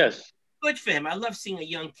fan. Yes. Good for him. I love seeing a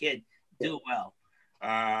young kid do well.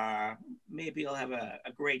 Maybe he'll have a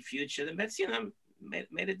great future. The Mets,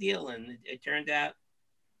 made a deal, and it turned out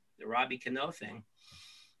the Robbie Cano thing.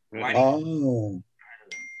 Right?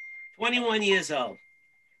 21 years old.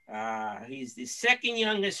 He's the second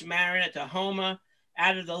youngest Mariner to homer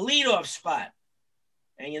out of the leadoff spot.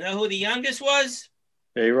 And you know who the youngest was?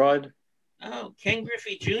 A-Rod? Oh, Ken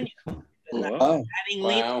Griffey Jr. Wow.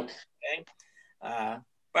 Wow. Okay.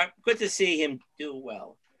 But good to see him do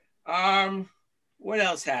well. what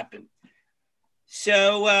else happened?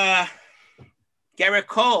 So Garrett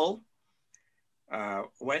Cole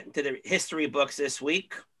went into the history books this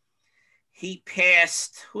week. He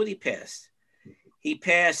passed, who did he pass? He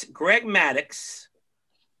passed Greg Maddux.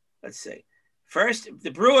 Let's see. First,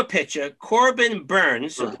 the Brewer pitcher, Corbin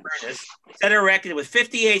Burns, set a record with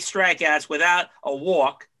 58 strikeouts without a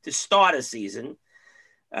walk to start a season.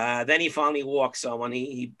 Then he finally walked someone.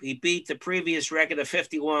 He beat the previous record of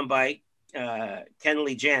 51 by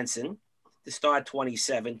Kenley Jansen to start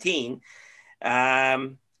 2017.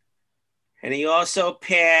 And he also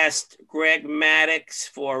passed Greg Maddux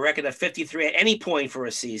for a record of 53 at any point for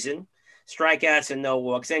a season, strikeouts and no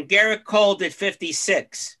walks. And Garrett Cole did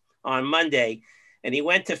 56 on Monday, and he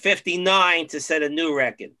went to 59 to set a new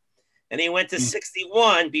record. And he went to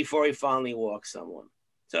 61 before he finally walked someone.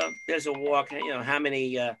 So there's a walk, how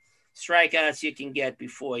many strikeouts you can get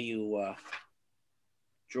before you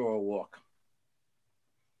draw a walk.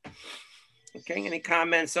 Okay, any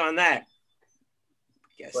comments on that?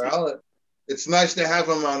 Well, it's nice to have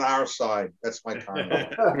him on our side. That's my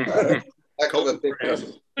comment. Heck of a picture.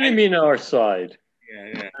 What do you mean our side?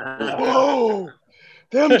 Yeah. Whoa!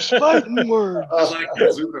 Them fighting words. Like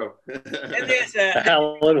Rizzuto. And there's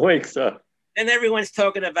Alan wakes up. and everyone's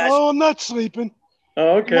talking about. Oh, I'm not sleeping.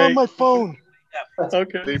 Oh, okay. I'm on my phone.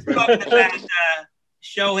 Okay. Talking about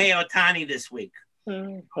Shohei Ohtani this week.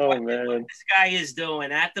 Oh, what man. this guy is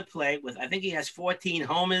doing at the plate with, I think he has 14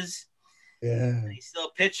 homers. Yeah. He's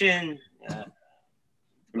still pitching.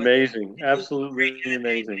 Amazing. Absolutely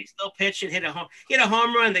amazing. He's still pitching. Hit a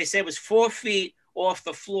home run. They say it was 4 feet off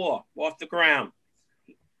the floor, off the ground.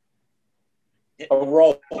 A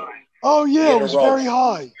roll. Oh, yeah, it was very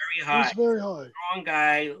high. Very high. It was very high. Strong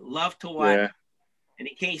guy. Love to watch. Yeah. And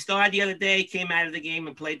he started the other day, came out of the game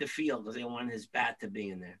and played the field because they wanted his bat to be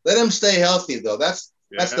in there. Let him stay healthy, though. That's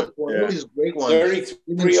the point. Yeah. He's a great one.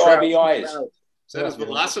 33 RBIs. Said his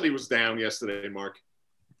velocity was down yesterday, Mark.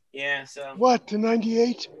 Yeah, so. What, to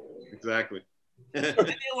 98? Exactly. There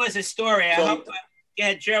was a story. I hope.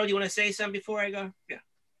 Yeah, Gerald, you want to say something before I go? Yeah.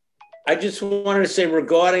 I just wanted to say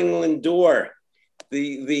regarding Lindor,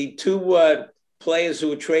 the two players who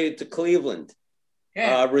were traded to Cleveland.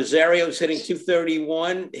 Yeah. Rosario's hitting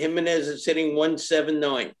 231. Jimenez is hitting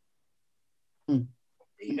 179. All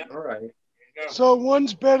right. So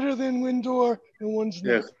one's better than Lindor and one's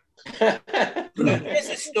not. Here's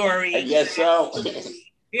a story. I guess so.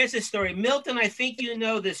 Here's a story. Milton, I think you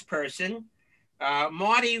know this person.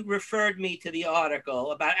 Marty referred me to the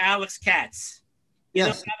article about Alex Katz. You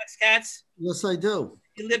know Alex Katz? Yes, I do.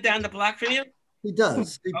 He lived down the block from you? He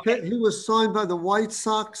does. He was signed by the White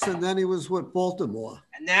Sox, and then he was with Baltimore.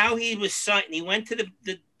 And now he was signed. He went to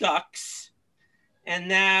the Ducks, and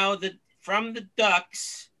now from the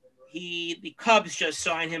Ducks, the Cubs just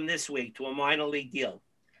signed him this week to a minor league deal.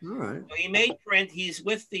 All right. So he made print. He's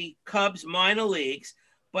with the Cubs minor leagues.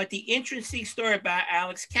 But the interesting story about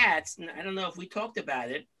Alex Katz, and I don't know if we talked about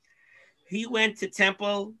it, he went to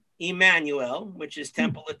Temple Emmanuel, which is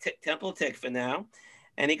Temple Tikva now,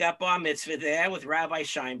 and he got bar mitzvah there with Rabbi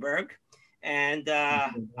Scheinberg. And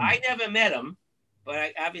I never met him,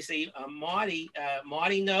 but obviously Marty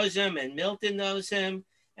knows him, and Milton knows him,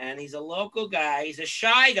 and he's a local guy. He's a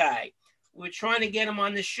shy guy. We're trying to get him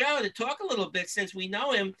on the show to talk a little bit since we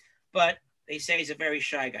know him, but they say he's a very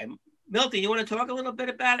shy guy. Milton, you want to talk a little bit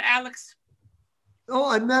about Alex? Oh,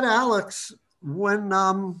 I met Alex when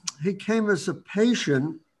he came as a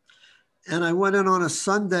patient, and I went in on a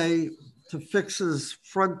Sunday to fix his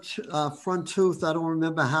front tooth. I don't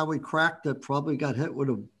remember how he cracked it. Probably got hit with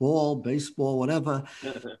a ball, baseball, whatever.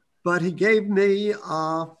 But he gave me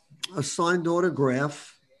a signed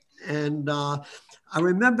autograph, and I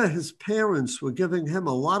remember his parents were giving him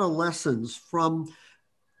a lot of lessons from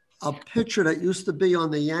a pitcher that used to be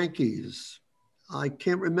on the Yankees. I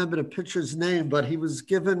can't remember the pitcher's name, but he was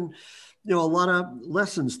given, a lot of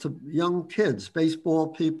lessons to young kids, baseball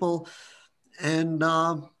people. And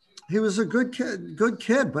he was a good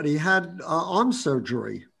kid, but he had arm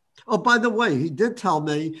surgery. Oh, by the way, he did tell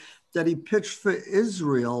me that he pitched for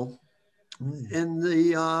Israel in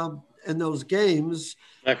those games.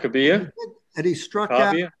 Maccabea? And he struck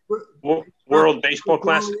out World Baseball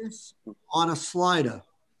Classic on a slider.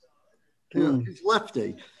 He's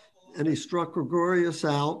lefty, and he struck Gregorius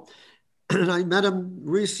out. And I met him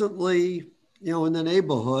recently, in the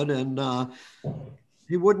neighborhood, and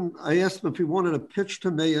he wouldn't. I asked him if he wanted to pitch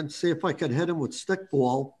to me and see if I could hit him with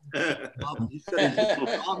stickball. He said he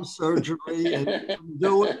did arm surgery and he couldn't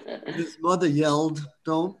do it. And his mother yelled,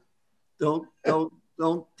 "Don't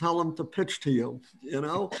tell him to pitch to you,"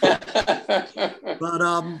 But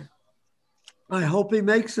I hope he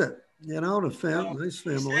makes it. You know, nice He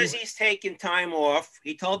family. says he's taking time off.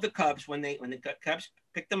 He told the Cubs when the Cubs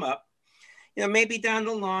picked him up, you know, maybe down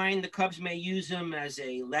the line the Cubs may use him as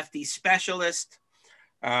a lefty specialist.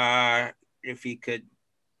 If he could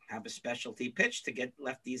have a specialty pitch to get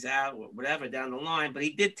lefties out or whatever down the line. But he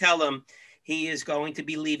did tell them he is going to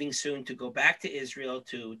be leaving soon to go back to Israel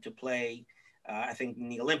to play, I think, in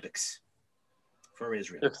the Olympics for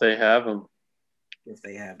Israel. If they have him. If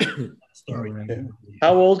they have him. Story.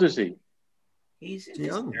 How old is he? He's in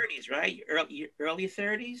his 30s, right? Early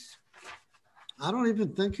 30s? I don't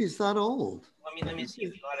even think he's that old. Let me see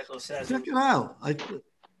if the article says. Check it out. I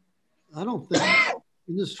don't think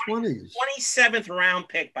in his 20s. 27th round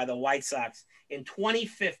pick by the White Sox in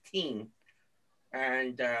 2015.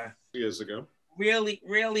 And years ago.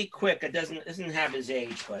 Really quick. It doesn't have his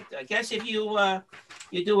age, but I guess if you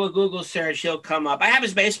you do a Google search, he'll come up. I have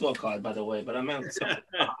his baseball card, by the way, but I'm out.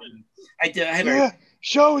 I do. I have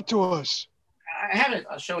show it to us. I have it.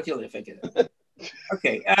 I'll show it to you if I get it.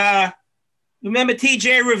 Okay. Remember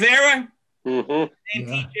T.J. Rivera? Mm-hmm. Named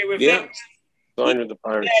T.J. Rivera. Yeah. Signed with the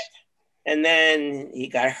Pirates. And then he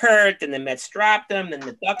got hurt, and the Mets dropped him. Then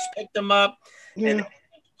the Ducks picked him up. Yeah. And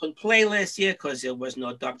couldn't play last year because there was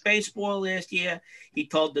no Duck baseball last year. He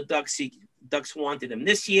told the Ducks Ducks wanted him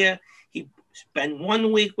this year. He spent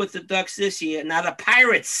 1 week with the Ducks this year. Now the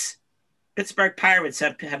Pirates, Pittsburgh Pirates,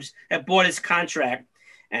 have bought his contract,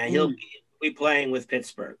 and he'll be playing with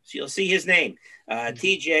Pittsburgh. So you'll see his name,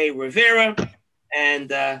 T.J. Rivera, and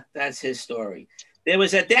that's his story. There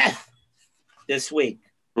was a death this week.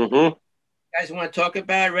 Mm-hmm. You guys want to talk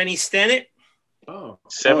about Rennie Stennett? Oh,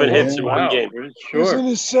 7 hits in one game. Sure. He's in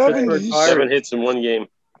his 70s. 7 hits in one game.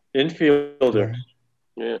 Infielder.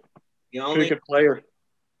 Yeah. The only Cricket player.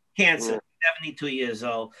 cancer, 72 years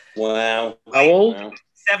old. Wow. How old?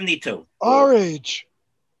 72. Our age.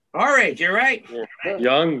 Our age, you're right. Yeah.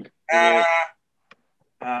 Young. The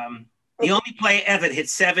only player ever that hit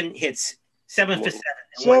 7 hits, 7 for 7.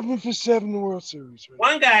 7 for 7 in the World Series. Right?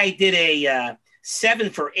 One guy did a 7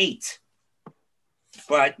 for 8,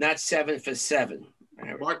 but not 7 for 7.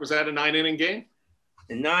 Mark, was that a 9-inning game?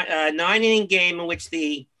 A 9-inning game in which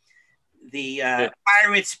the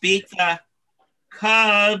Pirates beat the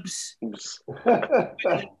Cubs.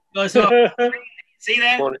 Goes off. See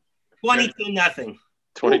that? 22-0.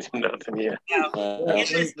 22-0, yeah. Now, in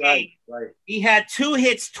this game, he had 2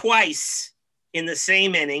 hits twice in the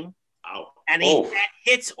same inning, and he had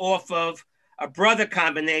hits off of a brother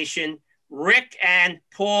combination, Rick and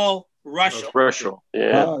Paul Russell. Russell,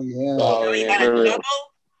 yeah. Oh, yeah. So he had a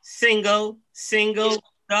double, single,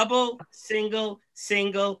 double, single,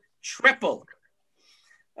 triple.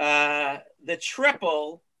 The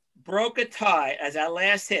triple broke a tie as our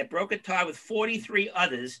last hit, broke a tie with 43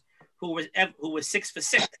 others who was 6 for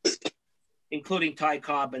 6, including Ty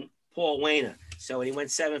Cobb and Paul Wainer. So when he went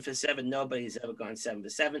 7 for 7, nobody's ever gone 7 for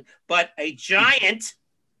 7. But a giant,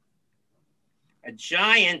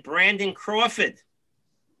 Brandon Crawford.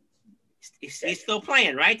 He's still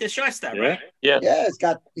playing, right? The shortstop, right? Yeah. Yeah,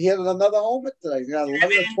 he had another homer today. He got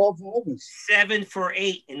 11 or 12 homers. 7 for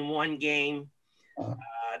 8 in one game.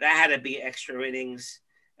 That had to be extra innings.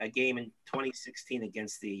 A game in 2016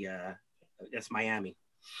 against Miami.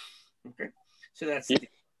 Okay, so that's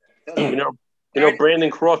you know, Brandon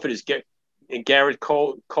Crawford is Garrett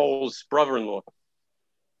Cole's brother-in-law.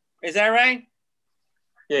 Is that right?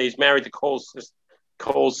 Yeah, he's married to Cole's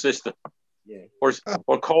sister. Yeah.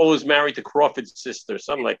 Or Cole is married to Crawford's sister,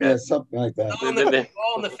 something like that. Yeah, something like that. All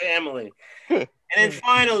in the family. And then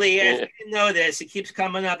finally, if you know this, it keeps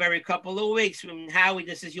coming up every couple of weeks. From Howie,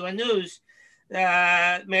 this is your news.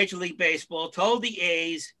 Major League Baseball told the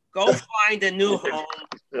A's, go find a new home.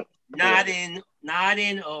 Not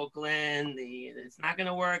in Oakland. It's not going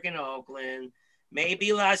to work in Oakland.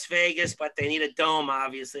 Maybe Las Vegas, but they need a dome,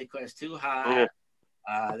 obviously, because it's too hot.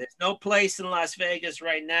 There's no place in Las Vegas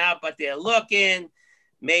right now, but they're looking.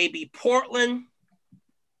 Maybe Portland.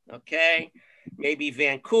 Okay. Maybe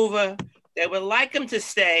Vancouver. They would like them to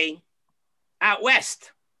stay out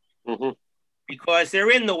west because they're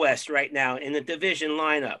in the West right now in the division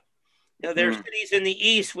lineup. Now, there are cities in the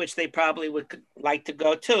East which they probably would like to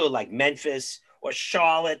go to, like Memphis or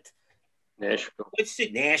Charlotte,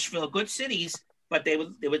 Nashville, good cities, but they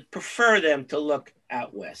would prefer them to look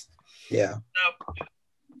out west. Yeah.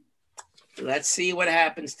 So let's see what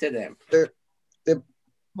happens to them.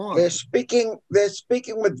 They're speaking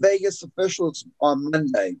with Vegas officials on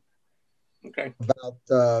Monday. Okay.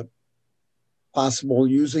 About possible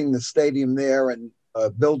using the stadium there and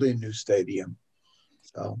building a new stadium.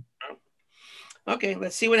 So. Okay,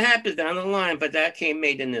 let's see what happens down the line, but that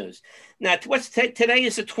made the news. Now, today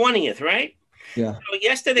is the 20th, right? Yeah. So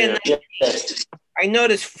yesterday night, I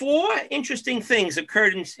noticed 4 interesting things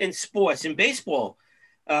occurred in sports, in baseball,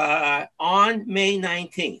 on May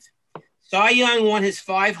 19th. Cy Young won his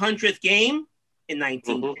 500th game in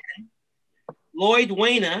 1910. Lloyd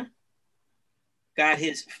Wayner got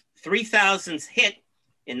his 3,000th hit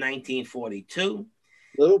in 1942.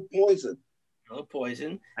 Little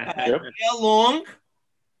Poison. Dale Long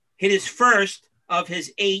hit his first of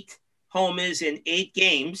his 8 homers in 8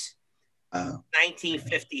 games,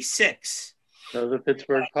 1956. That was a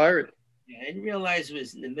Pittsburgh Pirate. Yeah, I didn't realize it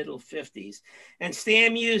was in the middle 50s. And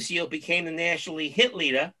Stan Musial became the National League hit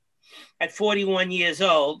leader at 41 years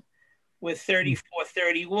old with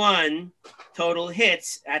 31 total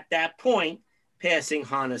hits at that point, passing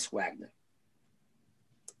Honus Wagner.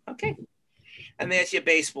 Okay. And there's your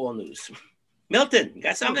baseball news. Milton, you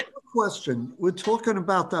got something? Question. We're talking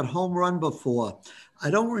about that home run before. I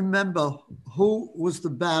don't remember who was the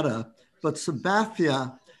batter, but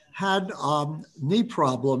Sabathia had knee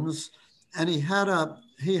problems, and he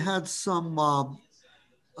had some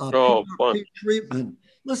PRP treatment.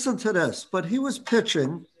 Listen to this. But he was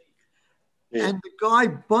pitching, and the guy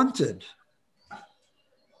bunted.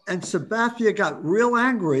 And Sabathia got real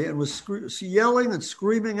angry and was yelling and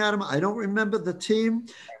screaming at him. I don't remember the team.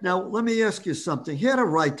 Now, let me ask you something. He had a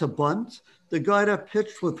right to bunt. The guy that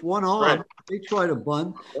pitched with one arm, he tried to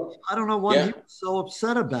bunt. I don't know what he was so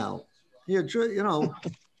upset about. He had,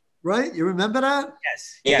 right? You remember that?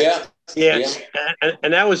 Yes.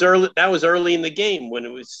 And that was early. That was early in the game when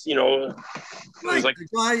it was, it was like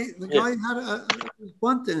the guy had was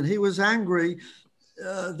bunting. He was angry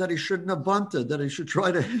that he shouldn't have bunted. That he should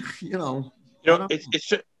try to,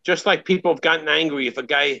 It's just like people have gotten angry if a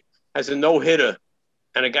guy has a no hitter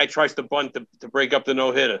and a guy tries to bunt to break up the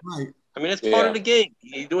no hitter. Right. I mean, it's part of the game.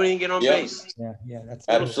 You do anything, get on base. Yeah, that's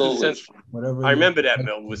absolutely. Whatever. I remember that,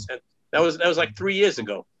 Mil. That was like 3 years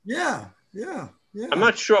ago. Yeah. I'm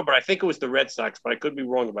not sure, but I think it was the Red Sox, but I could be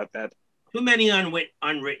wrong about that. Too many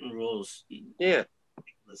unwritten rules. Yeah.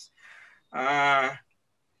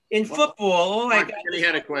 In football, Danny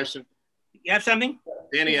had a question. You have something?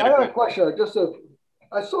 Danny I have a question.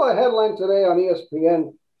 I saw a headline today on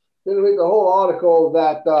ESPN. Didn't read the whole article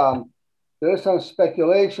that there is some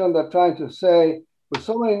speculation. They're trying to say with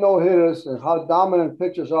so many no hitters and how dominant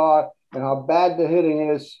pitchers are and how bad the hitting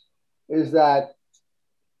is that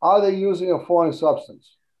are they using a foreign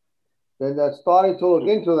substance? They're starting to look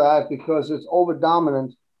into that because it's over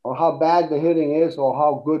dominant on how bad the hitting is or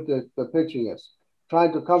how good the pitching is.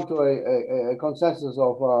 Trying to come to a consensus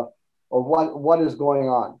of what is going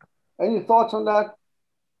on. Any thoughts on that?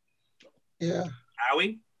 Yeah.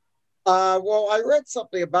 Howie? Well, I read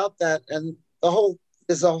something about that, and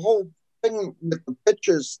there's a whole thing with the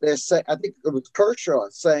pitchers. They're saying, I think it was Kershaw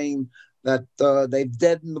saying that they've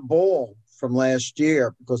deadened the ball from last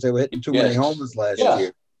year because they were hitting too many homers last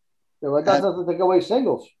year. Yeah, but that doesn't take away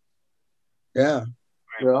singles. Yeah.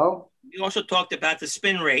 We also talked about the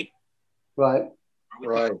spin rate. Right. We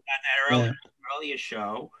talked about that earlier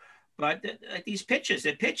show. But these pitchers,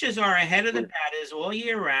 the pitchers are ahead of the batters all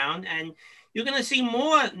year round, and you're going to see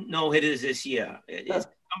more no-hitters this year. It's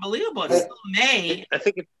unbelievable. It's still May. I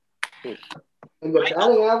think and the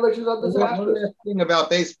batting averages are disastrous. One last thing about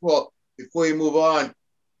baseball before you move on.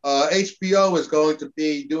 HBO is going to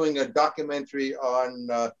be doing a documentary on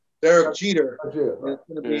Derek Jeter. It's going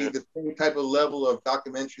to be the same type of level of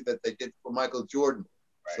documentary that they did for Michael Jordan.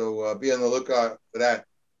 Right. So be on the lookout for that.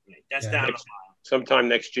 That's down the line. Sometime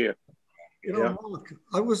next year. Look,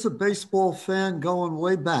 I was a baseball fan going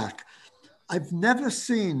way back. I've never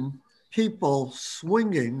seen people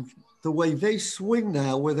swinging the way they swing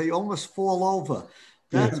now, where they almost fall over.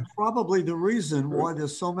 That's probably the reason why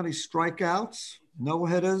there's so many strikeouts,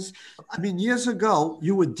 no-hitters. I mean, years ago,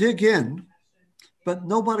 you would dig in, but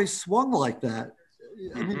nobody swung like that.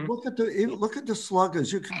 I mean, look at the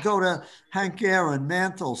sluggers. You could go to Hank Aaron,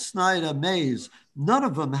 Mantle, Snyder, Mays. None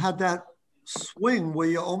of them had that swing where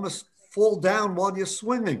you almost fall down while you're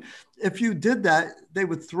swinging. If you did that, they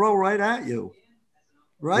would throw right at you,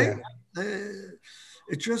 right? Yeah.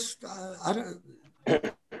 It just,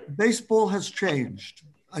 baseball has changed.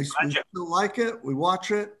 We still like it. We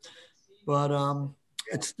watch it, but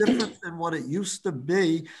it's different than what it used to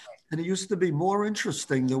be. And it used to be more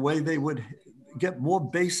interesting the way they would get more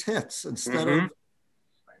base hits instead of,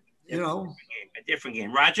 a different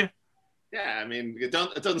game. Roger? Yeah, I mean, it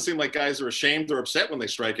doesn't seem like guys are ashamed or upset when they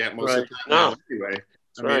strike out most of the time. No.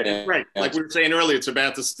 Anyway, like we were saying earlier, it's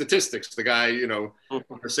about the statistics. The guy,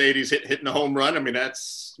 Mercedes hitting a home run. I mean,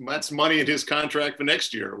 that's money in his contract for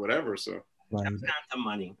next year or whatever. So comes down to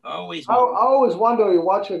money. Always. I always wonder. You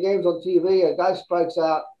watch the games on TV. A guy strikes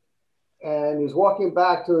out, and he's walking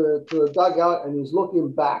back to the dugout, and he's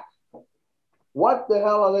looking back. What the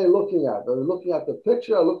hell are they looking at? Are they looking at the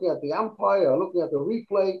picture, or looking at the umpire, or looking at the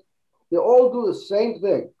replay? They all do the same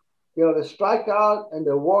thing. You know, they strike out and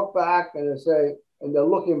they walk back and they say, and they're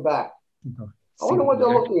looking back. I wonder what they're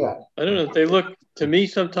looking at. I don't know. They look, to me,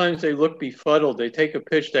 sometimes they look befuddled. They take a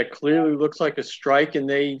pitch that clearly looks like a strike and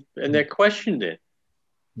they questioned it.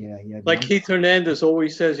 Yeah. Like Keith Hernandez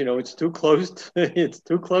always says, you know, it's too close. It's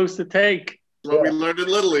too close to take. What we learned in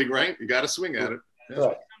Little League, right? You got to swing at it. Yeah.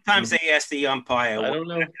 Right. Sometimes they ask the umpire, I don't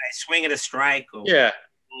know. Can I swing at a strike? Or, Yeah.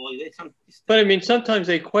 But I mean, sometimes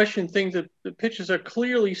they question things that the pitches are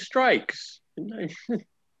clearly strikes.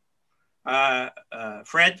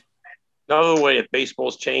 Fred? Another way that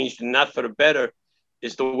baseball's changed, and not for the better,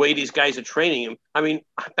 is the way these guys are training him. I mean,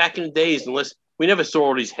 back in the days, we never saw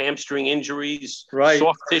all these hamstring injuries, right?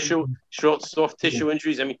 Soft tissue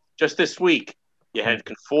injuries. I mean, just this week, you had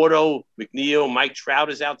Conforto, McNeil, Mike Trout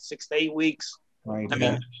is out 6 to 8 weeks. Right. I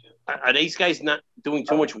mean, are these guys not doing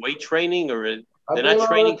too much weight training, or they're not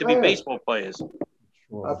training to be baseball players? I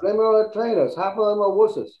blame it on the trainers. Half of them are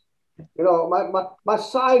wusses. You know, my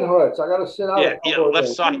side hurts. I got to sit out. Yeah, left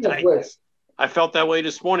side. I felt that way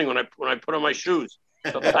this morning when I put on my shoes.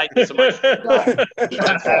 The tightness of my shoes.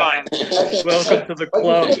 Welcome to the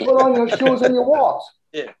club. You put on your shoes and you walk.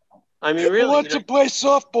 Yeah, I mean, really. Who wants to play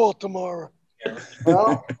softball tomorrow?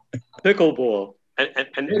 Well, pickleball.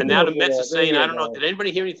 And now the Mets are saying, I don't know, did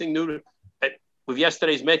anybody hear anything new with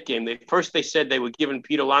yesterday's Met game? First they said they were giving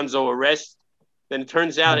Pete Alonso a rest. Then it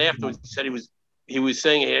turns out afterwards he said he was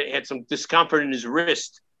saying he had some discomfort in his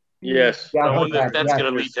wrist. Yes. I wonder if that's going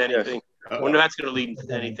to lead to anything. I wonder if that's going to lead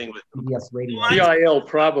to anything with Yes, radio. PIL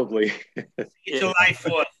probably. July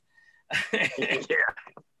 4th. Yeah.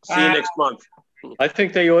 See you next month. I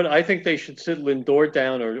think they should sit Lindor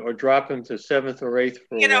down or drop him to 7th or 8th.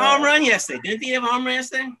 He had a home run yesterday. Didn't he have a home run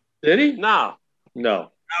yesterday? Did he? No, he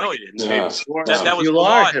didn't. No. That was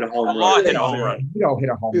Villar hit a home run. Hit a home run. You don't hit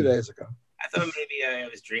a home 2 run. days ago. I thought maybe I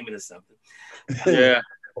was dreaming of something. Yeah.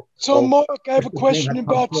 So, Mark, I have a question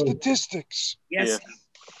about statistics. Yes.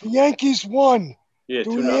 The Yankees won. Yeah,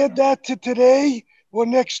 Do we add that to today or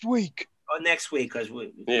next week? Oh, next week, because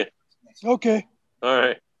we. Yeah. Okay. All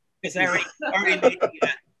right. Because I already made the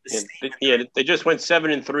They just went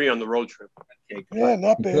 7-3 on the road trip. Okay, Yeah,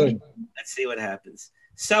 not bad. Let's see what happens.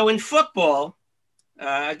 So in football,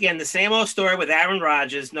 again, the same old story with Aaron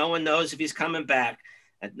Rodgers. No one knows if he's coming back,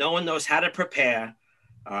 and no one knows how to prepare.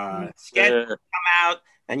 Schedule come out,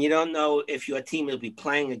 and you don't know if your team will be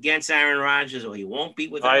playing against Aaron Rodgers or he won't be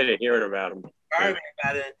with him. I didn't hear about him.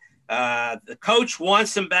 The coach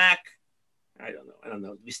wants him back. I don't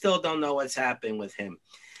know. We still don't know what's happening with him.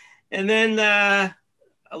 And then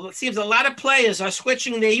it seems a lot of players are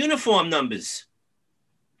switching their uniform numbers.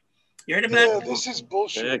 You heard about this is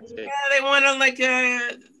bullshit. Yeah, they want to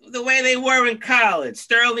the way they were in college.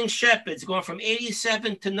 Sterling Shepard's going from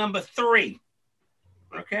 87 to number 3.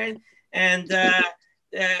 Okay, and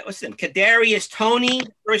what's his name? Kadarius Toney,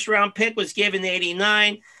 first round pick, was given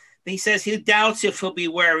 89. He says he doubts if he'll be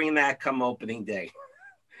wearing that come opening day.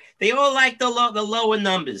 They all like the lower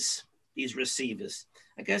numbers, these receivers.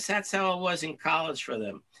 I guess that's how it was in college for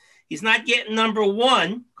them. He's not getting number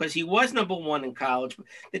 1 because he was number 1 in college.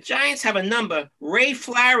 The Giants have a number, Ray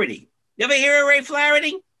Flaherty. You ever hear of Ray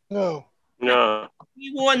Flaherty? No.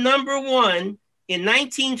 He wore number 1 in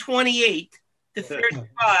 1928 to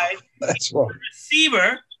 35. That's wrong.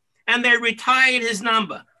 Receiver, and they retired his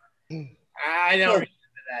number. I don't remember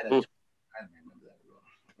that. I don't remember that at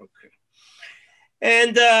all. Okay.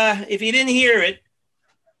 And if you didn't hear it,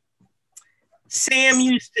 Sam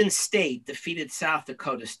Houston State defeated South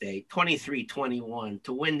Dakota State 23-21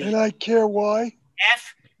 to win the And I care why.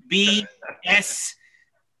 FBS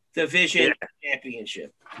Division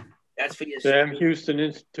Championship. That's for you. Sam Houston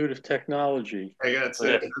Institute of Technology. Hey, that's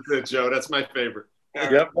it, Joe. That's my favorite.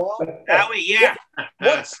 Yep. Yeah.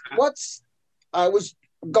 What's I was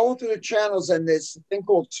going through the channels and this thing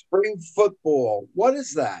called spring football. What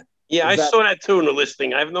is that? Yeah, I saw that too in the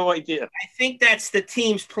listing. I have no idea. I think that's the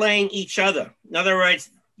teams playing each other. In other words,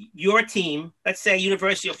 your team, let's say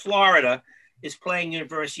University of Florida, is playing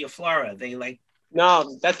University of Florida.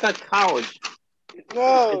 No, that's not college.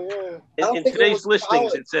 No, yeah. In today's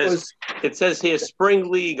listings, it says here spring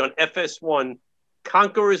league on FS1,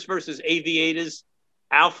 Conquerors versus Aviators,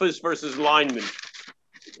 Alphas versus Linemen.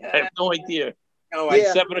 I have no idea. No, like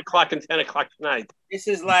 7 o'clock and 10 o'clock tonight. This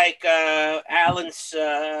is like Allen's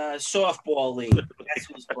softball league. That's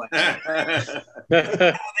who's playing.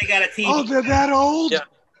 They got a team. Oh, they're that old? Yeah.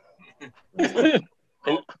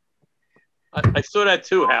 I saw that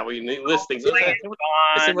too, Howie, in the listings. I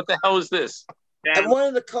said, what the hell is this? And one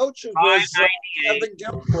of the coaches was Kevin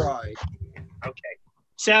Gilbride. Okay.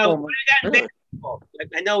 So what do we got in basketball?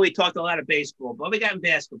 I know we talked a lot of baseball, but what we got in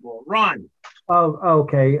basketball? Ron. Oh,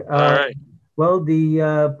 okay. All right. Well,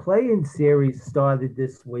 the play-in series started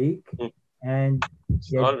this week, and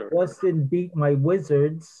Boston beat my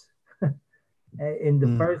Wizards in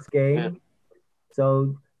the first game. Yeah.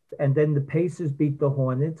 So, and then the Pacers beat the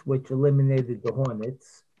Hornets, which eliminated the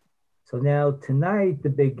Hornets. So now tonight, the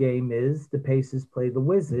big game is the Pacers play the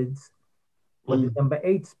Wizards for the number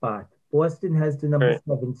 8 spot. Boston has the number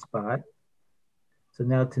 7 spot. So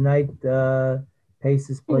now tonight,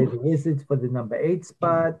 Pacers play the Wizards for the number 8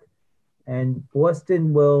 spot, and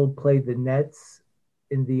Boston will play the Nets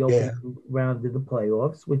in the opening round of the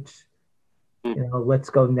playoffs, which, you know, let's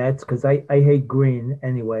go Nets, because I hate green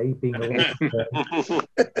anyway, being a Lakers fan.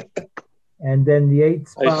 And then the 8th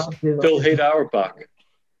spot. I still hate Auerbach.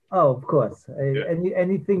 Oh, of course.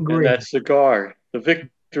 Anything green. And that cigar, the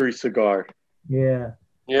victory cigar. Yeah.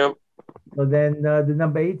 Yep. So then the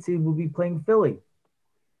number 8 seed will be playing Philly.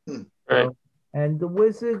 Right. And the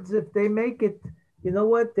Wizards, if they make it, you know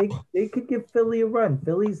what? They could give Philly a run.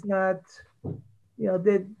 Philly's not, you know,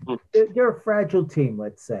 they're a fragile team,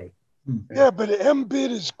 let's say. Yeah, but Embiid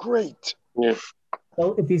is great. Yeah.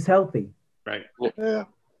 So if he's healthy. Right. Yeah.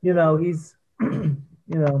 You know, he's, you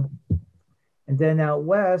know. And then out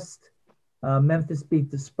west, Memphis beat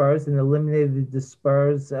the Spurs and eliminated the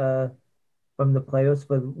Spurs from the playoffs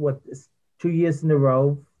for 2 years in a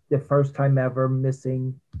row, their first time ever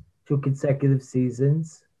missing 2 consecutive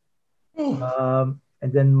seasons. And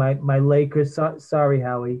then my Lakers, sorry,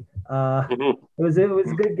 Howie. It was a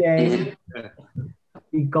good game.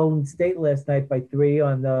 Beat Golden State last night by 3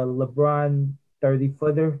 on the LeBron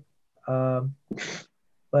 30-footer.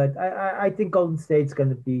 But I think Golden State's going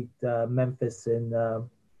to beat Memphis in the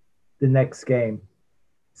next game.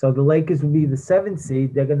 So the Lakers will be the 7th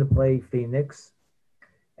seed. They're going to play Phoenix.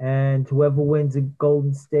 And whoever wins in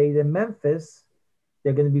Golden State and Memphis,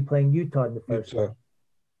 they're going to be playing Utah in the first round.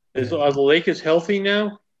 Are the Lakers healthy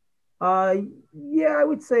now? Yeah, I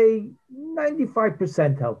would say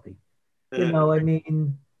 95% healthy. You know, I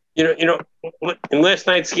mean... You know, in last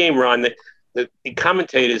night's game, Ron, the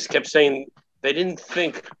commentators kept saying they didn't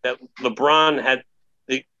think that LeBron had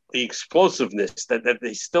the explosiveness, that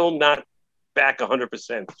they still not back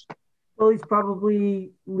 100%. Well, he's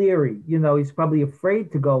probably leery. You know, he's probably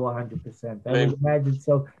afraid to go 100%. I would imagine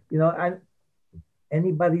so. You know,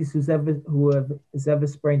 anybody who's ever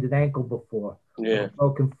sprained an ankle before, or a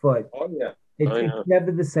broken foot, it's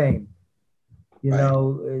never the same. You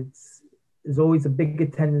know, there's always a bigger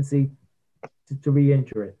tendency to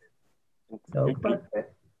re-injure it. So, but,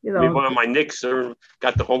 you know, maybe one of my Knicks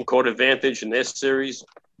got the home court advantage in this series.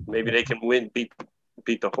 Maybe they can beat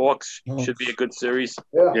the Hawks. Should be a good series.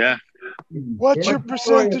 Yeah. What's your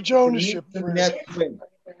percentage ownership? Would they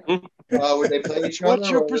play each other? What's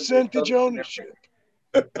your percentage ownership?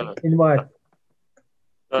 In what?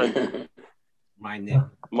 My Knicks.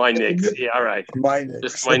 My Knicks. Yeah, all right. My Knicks.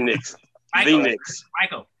 Just my Knicks. Michael, The Knicks.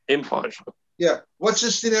 Michael. Impartial. Yeah. What's the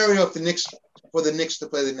scenario for the Knicks to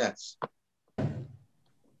play the Nets?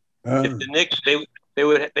 If the Knicks,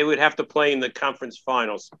 they would have to play in the conference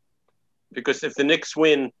finals, because if the Knicks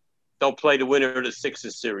win, they'll play the winner of the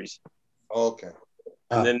Sixers series. Okay.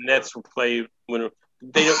 And then Nets will play winner.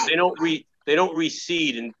 They don't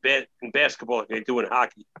reseed in basketball like they do in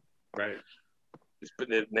hockey. Right.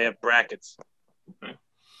 They have brackets. Okay.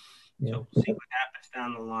 So we'll see what happens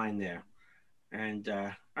down the line there. And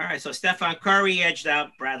all right, so Stephen Curry edged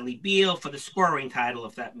out Bradley Beal for the scoring title,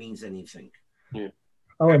 if that means anything. Yeah.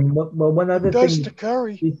 Oh, and well, one other thing. To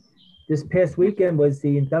Curry. This past weekend was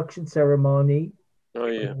the induction ceremony. Oh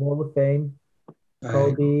yeah. Hall of Fame.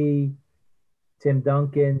 Kobe, Tim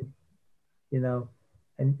Duncan, you know,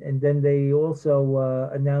 and then they also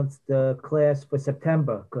announced the class for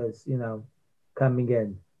September because, you know, coming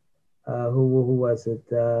in. Who was it?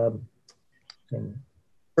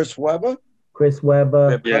 Chris Webber. Chris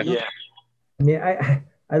Webber. Yeah. I mean,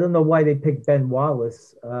 I don't know why they picked Ben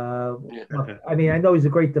Wallace. I mean, I know he's a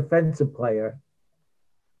great defensive player.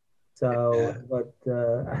 So, but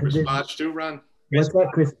Chris Bosh too, Ron. What's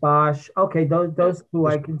that? Chris Bosh. Okay, those two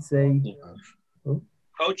I can see.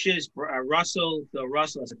 Coaches, Russell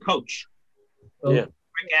as a coach. Yeah.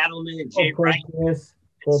 Rick Adelman and Jay Wright.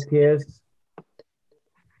 Paul Pierce.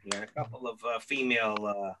 Yeah, a couple of female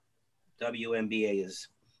WNBAs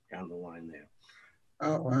down the line there.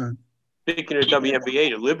 Oh, wow. Speaking of WNBA,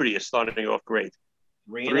 the Liberty is starting off great.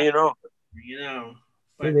 3-0. 3-0.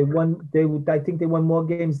 So they won. I think they won more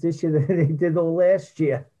games this year than they did all last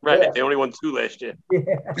year. Right. Yeah. They only won 2 last year.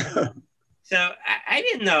 Yeah. So I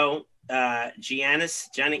didn't know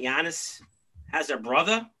Giannis has a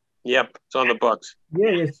brother. Yep. It's on the Bucks.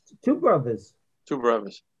 Yeah, there's 2 brothers. 2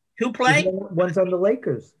 brothers. Who play? One's on the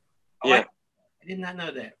Lakers. Yeah. I did not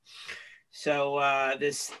know that. So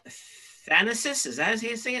this Thanasis, is that how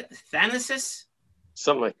you say it? Thanasis?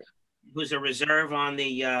 Something like that. Who's a reserve on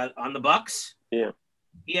the Bucks? Yeah.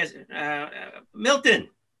 He has Milton.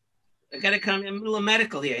 I got to come in a little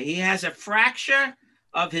medical here. He has a fracture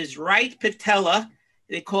of his right patella.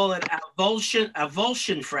 They call it a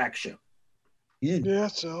avulsion fracture. Yeah,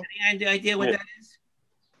 so. Any idea what that is?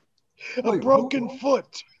 A broken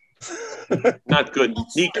foot. Not good.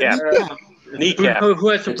 Kneecap. Kneecap. Who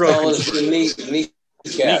has a broken foot?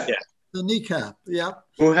 Kneecap. The kneecap, yeah.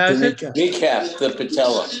 Who has it? Kneecap, the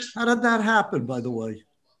patella. How did that happen, by the way?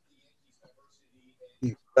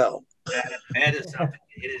 Well, Bad as something.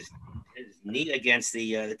 It is neat against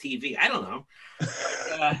the TV. I don't know.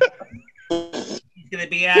 He's going to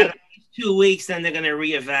be out of 2 weeks, then they're going to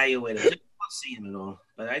reevaluate him. I'll see him at all.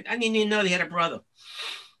 But I didn't even know they had a brother.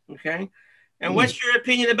 Okay. And what's your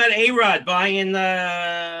opinion about A-Rod buying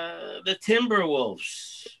the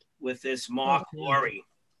Timberwolves with this Mark Lowry?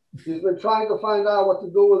 He's been trying to find out what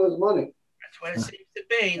to do with his money. That's what it seems to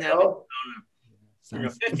be now.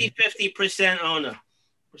 50% owner.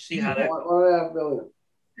 We'll see how that goes. $1.5 million.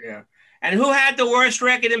 Yeah. And who had the worst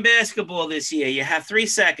record in basketball this year? You have 3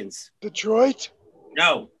 seconds. Detroit?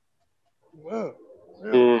 No. Whoa.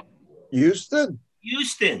 Houston.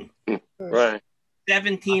 Right.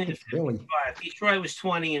 17 and 55. Detroit was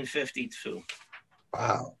 20 and 52.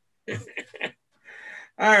 Wow.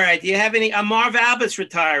 All right. Do you have any? Marv Albert's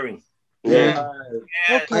retiring. Yeah.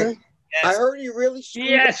 Okay. I heard he really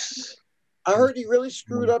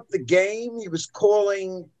screwed up the game. He was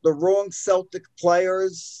calling the wrong Celtic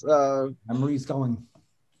players. Memory's going.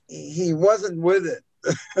 He wasn't with it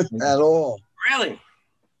at all. Really?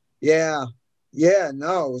 Yeah. Yeah,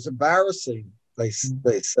 no, it was embarrassing, they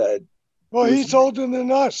said. Well, he's older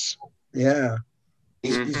than us. Yeah.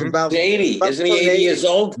 He's about 80. Isn't he 80 years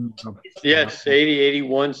old? Yes, 80,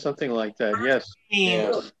 81, something like that. Yes.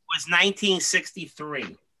 Was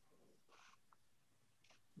 1963.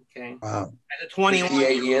 Okay. Wow. As a 21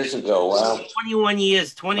 58 years ago. Wow. 21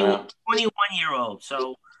 years, 21-year-old.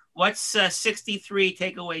 So what's 63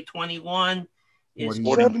 take away 21 is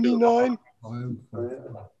 79.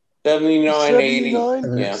 79, 80. Yeah. I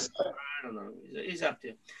don't know. He's up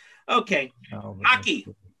there. Okay. Hockey.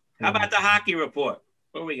 How about the hockey report?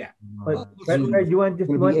 What do we got? Fred, you want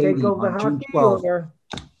to take over hockey? Or?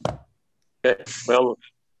 Okay. Well,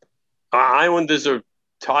 Islanders are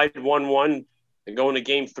tied 1-1. They're going to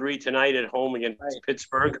game 3 tonight at home against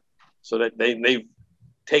Pittsburgh. So that they've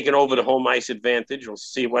taken over the home ice advantage. We'll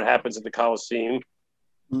see what happens at the Coliseum.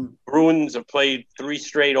 Bruins have played 3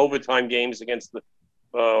 straight overtime games against the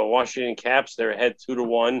Washington Caps. They're ahead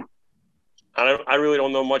 2-1. I really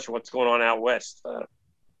don't know much of what's going on out west.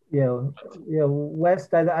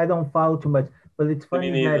 West, I don't follow too much. But it's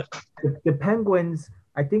funny that the Penguins,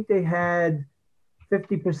 I think they had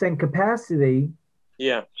 50% capacity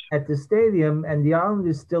at the stadium, and the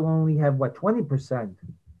Islanders still only have, 20%?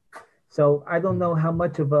 So I don't know how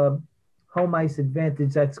much of a home ice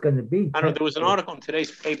advantage that's going to be. I don't know. There was an article in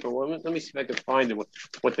today's paper. Well, let me see if I can find it,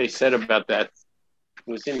 what they said about that.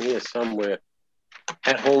 It was in here somewhere.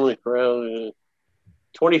 At home crowd,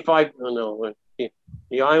 25. Oh no,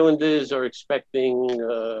 the Islanders are expecting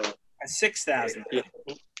 6,000.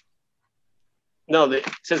 No, it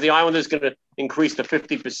says the Islanders going to increase to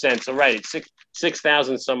 50%. So right, it's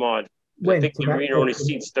 6,000 some odd. I think the arena only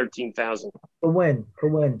seats 13,000. For when?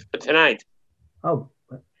 For tonight. Oh,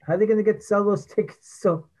 how are they going to sell those tickets?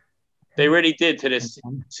 So they already did to this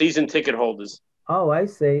season ticket holders. Oh, I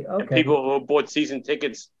see. Okay. And people who bought season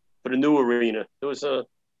tickets for the new arena. There was an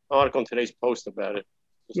article in today's Post about it.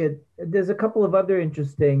 Yeah, there's a couple of other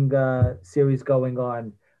interesting series going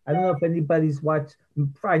on. I don't know if anybody's watched.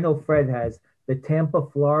 I know Fred has the Tampa,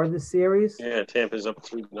 Florida series. Yeah, Tampa's up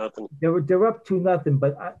 2-0. They're up 2-0,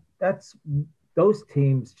 but those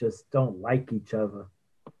teams just don't like each other.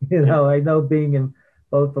 I know being in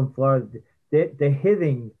both from Florida, the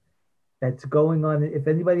hitting that's going on. If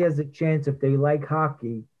anybody has a chance, if they like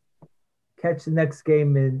hockey, catch the next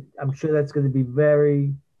game, and I'm sure that's going to be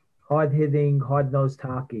very hard-hitting, hard-nosed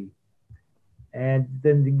hockey. And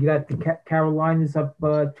then you got the Carolinas up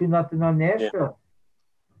 2-0 on Nashville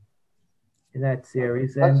in that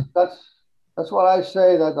series. And that's what I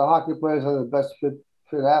say, that the hockey players are the best fit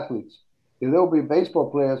athletes. If there'll be baseball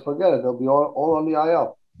players, forget it. They'll be all on the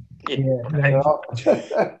IL. Yeah, You no, know?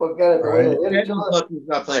 Forget it. The way they hit each He's other.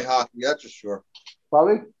 not playing hockey, that's for sure.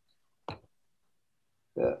 Probably.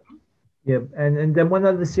 Yeah. yeah, and then one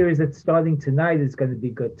other series that's starting tonight is going to be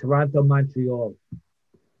good. Toronto, Montreal.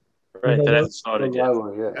 Right, know that those- hasn't started yet. Had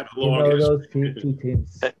a You long know ass- those two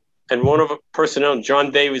teams. And one of the personnel,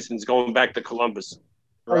 John Davidson's going back to Columbus.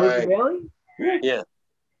 Oh, is Right. it really? Yeah. As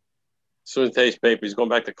soon as today's paper, he's going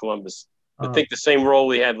back to Columbus. I Oh. think the same role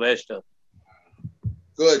we had last year.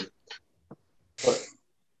 Good.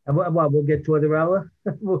 And what we'll get Tortorella?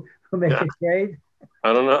 we'll make a trade.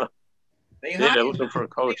 I don't know. They Yeah, they're hired, looking for a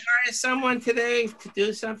they coach. hired someone today to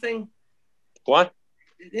do something. What?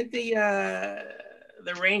 Didn't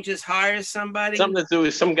the Rangers hire somebody? Something to do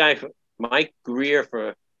with some guy, Mike Greer,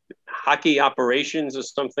 for hockey operations or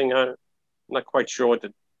something. I'm not quite sure what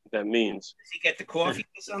that means. Does he get the coffee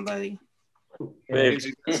for somebody?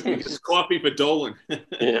 Maybe. It's coffee for Dolan.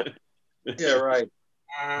 Yeah. Yeah, right.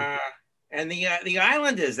 And the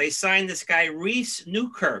Islanders, they signed this guy Reese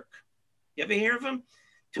Newkirk. You ever hear of him?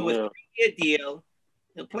 To a No. 3-year deal.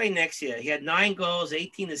 He'll play next year. He had 9 goals,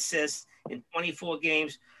 18 assists in 24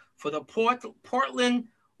 games for the Portland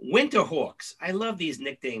Winterhawks. I love these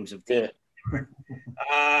nicknames of teams.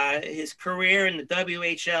 His career in the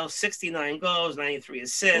WHL, 69 goals, 93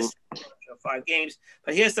 assists, 5 games.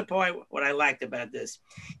 But here's the part, what I liked about this.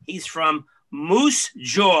 He's from Moose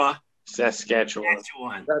Jaw, Saskatchewan.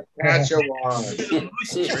 Saskatchewan.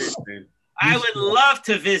 Moose Jaw. I would love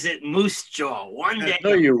to visit Moose Jaw one day.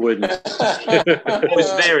 No, you wouldn't. I was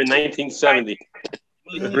there in 1970.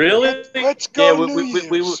 Really? Let's go. Yeah, New we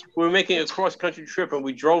Year's. were making a cross-country trip, and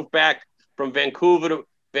we drove back from Vancouver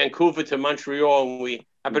to Montreal, and we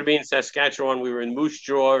happened to be in Saskatchewan. We were in Moose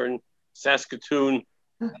Jaw and Saskatoon.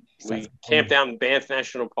 We camped out in Banff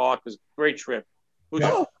National Park. It was a great trip. Moose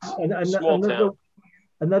Jaw, small town.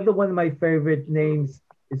 Another one of my favorite names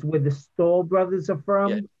is where the Stoll brothers are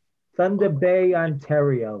from. Thunder Bay,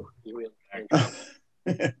 Ontario.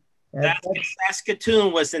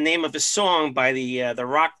 Saskatoon was the name of a song by the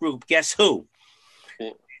rock group Guess Who.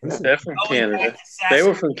 They're from Canada. They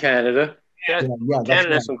were from Canada.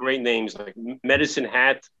 Canada has some great names like Medicine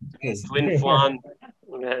Hat, Flin Flon,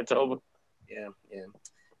 Manitoba. Yeah.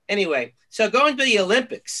 Anyway, so going to the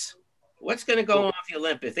Olympics. What's going to go on with the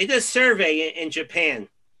Olympics? They did a survey in Japan,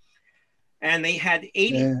 and they had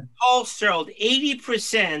polls showed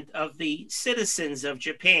 80% of the citizens of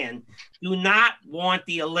Japan do not want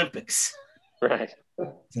the Olympics. Right.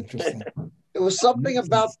 It's interesting. It was something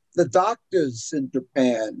about the doctors in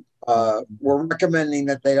Japan were recommending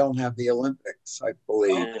that they don't have the Olympics, I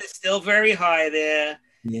believe. It's still very high there.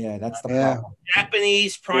 Yeah, that's the problem.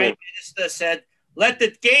 Japanese Prime Minister said, "Let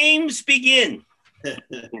the games begin."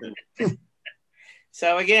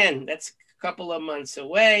 So again, that's a couple of months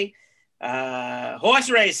away.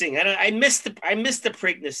 Horse racing. I missed the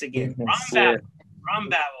Preakness again.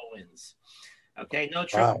 Brumbaugh wins. Okay, no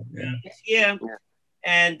trouble this year.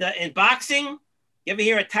 And in boxing, you ever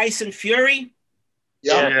hear of Tyson Fury?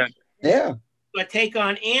 Yeah. Going to take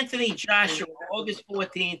on Anthony Joshua August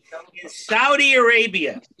 14th in Saudi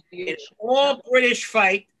Arabia. It's an all British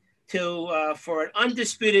fight for an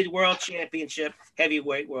undisputed world championship,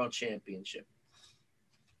 heavyweight world championship.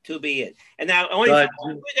 To be it. And now, we got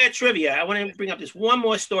trivia. I want to bring up this one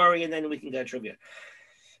more story, and then we can go trivia.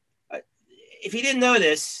 If you didn't know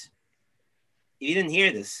this, if you didn't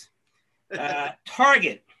hear this,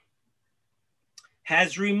 Target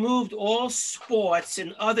has removed all sports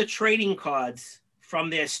and other trading cards from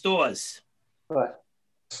their stores. Right.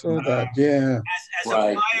 So that, yeah. As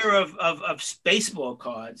a buyer of baseball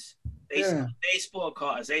cards, they sold baseball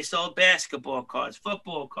cards, they sold basketball cards,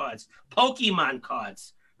 football cards, Pokemon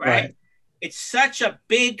cards, right? It's such a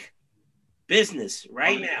big business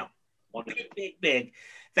right now. Big.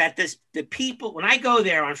 That the people, when I go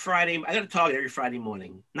there on Friday, I go to Target every Friday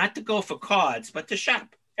morning, not to go for cards, but to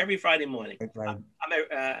shop every Friday morning. Right.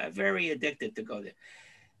 I'm very addicted to go there.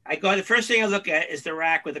 I go, the first thing I look at is the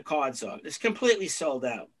rack with the cards on. It's completely sold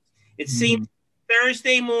out. It seems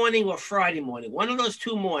Thursday morning or Friday morning, one of those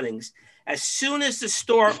 2 mornings, as soon as the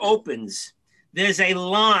store opens, there's a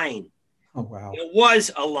line. Oh, wow. There was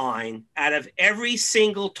a line out of every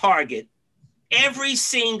single Target. Every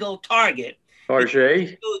single Target.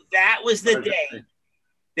 Target. That was the day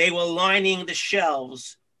they were lining the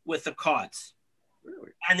shelves with the cards.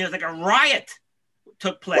 Really? And there was like a riot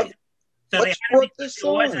took place. Fights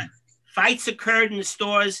occurred in the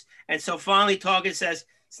stores. And so finally Target says,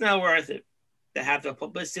 it's not worth it to have the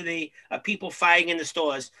publicity of people fighting in the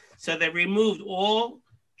stores. So they removed all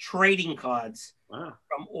trading cards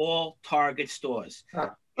from all Target stores.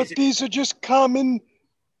 But these are just common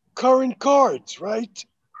current cards, right?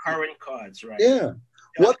 current cards, right? Yeah.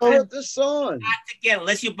 What put this on? Not to get,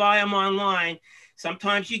 unless you buy them online.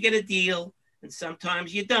 Sometimes you get a deal, and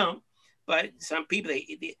sometimes you don't. But some people,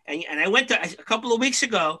 and I went to a couple of weeks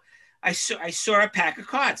ago. I saw a pack of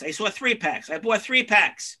cards. I saw 3 packs. I bought 3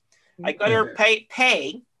 packs. I got to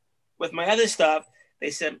pay with my other stuff. They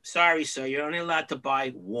said, "Sorry, sir, you're only allowed to buy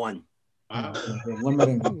 1."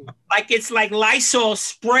 Like it's like Lysol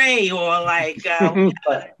spray or like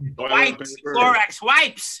wipes, Clorox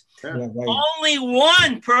wipes. Only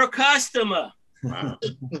 1 per customer. Wow.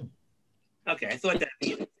 Okay, I thought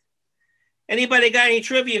that. Anybody got any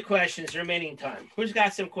trivia questions? Remaining time. Who's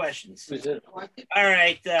got some questions? All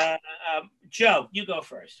right, Joe, you go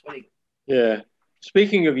first. What do you? Yeah.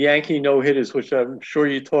 Speaking of Yankee no-hitters, which I'm sure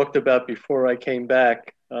you talked about before I came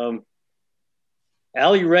back,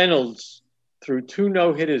 Allie Reynolds threw 2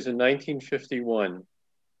 no-hitters in 1951.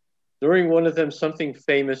 During one of them, something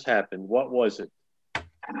famous happened. What was it?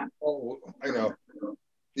 Oh, I know.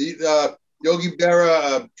 Yogi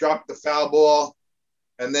Berra dropped the foul ball,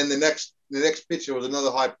 and then the next pitcher was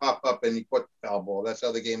another high pop-up, and he caught the foul ball. That's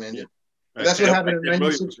how the game ended. Yeah. That's what happened in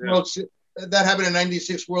 '96 That happened in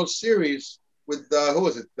 '96 World Series with who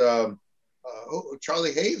was it?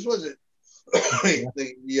 Charlie Hayes, was it?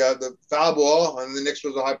 the foul ball, and the next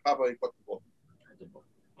was a high pop-up, and he caught the ball.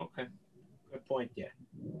 Okay, good point there.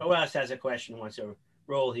 Who else has a question? Wants to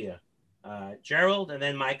roll here? Gerald, and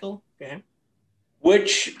then Michael. Okay.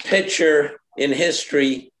 Which pitcher in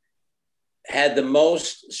history had the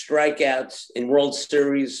most strikeouts in World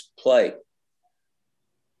Series play?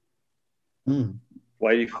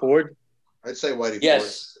 Whitey Ford? I'd say Whitey Ford.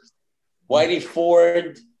 Yes. Whitey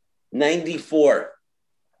Ford, 94.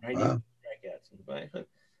 90 strikeouts.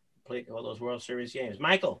 Played all those World Series games.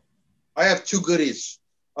 Michael. I have 2 goodies.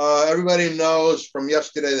 Everybody knows from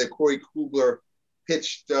yesterday that Corey Kluber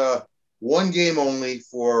pitched 1 game only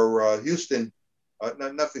for Houston,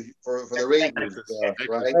 not for the Rangers,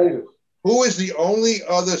 right? Who is the only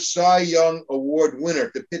other Cy Young Award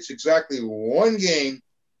winner to pitch exactly 1 game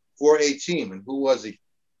for a team, and who was he,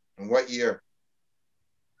 and what year?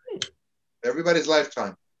 Everybody's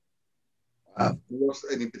lifetime. And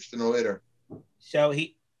he pitched a no-hitter. So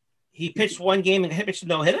he pitched 1 game and pitched a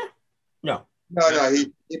no-hitter? No. No,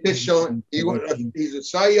 he pitched. He's a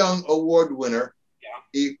Cy Young Award winner. Yeah.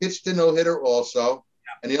 He pitched a no-hitter also,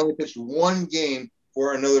 and he only pitched 1 game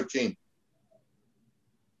for another team.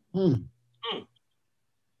 You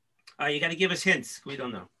got to give us hints. We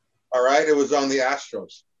don't know. All right, it was on the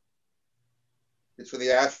Astros. It's for the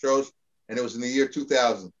Astros, and it was in the year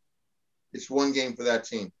 2000. It's 1 game for that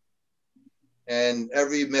team, and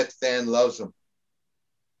every Met fan loves him.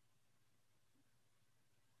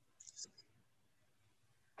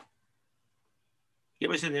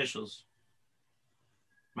 Give us initials.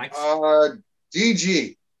 Mike.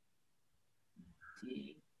 DG.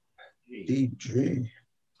 DG.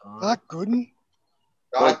 Doc Gooden.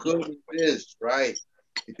 Doc Gooden is right.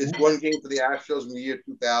 He pitched 1 game for the Astros in the year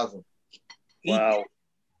 2000. Wow.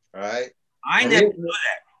 Right. I never knew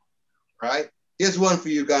that. Right. Here's one for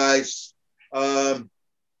you guys. Who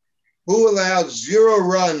allowed 0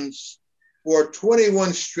 runs for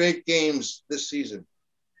 21 straight games this season?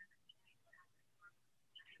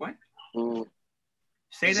 What?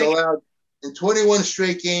 He's allowed in 21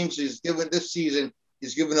 straight games. This season.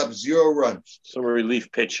 He's given up 0 runs. Some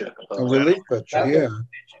relief pitcher. A relief pitcher, yeah.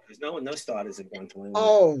 Because no starters have gone 21.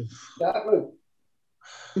 Oh, Chapman.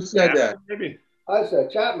 Who said that? Maybe. I said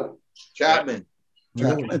Chapman. Chapman. He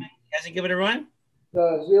hasn't given it a run?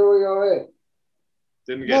 0 ERA.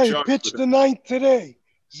 Didn't Yeah, get he charged. pitched the 9th today.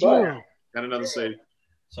 0. Got another save.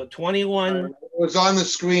 So 21. It was on the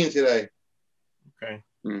screen today. Okay.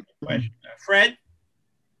 Fred?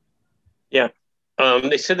 Yeah.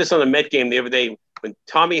 They said this on the Met game the other day when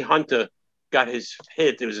Tommy Hunter got his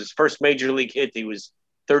hit. It was his first major league hit. He was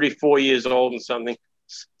 34 years old and something.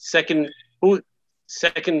 Second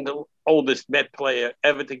oldest Met player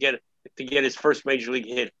ever to get his first major league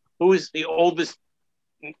hit. Who is the oldest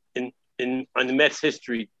on the Mets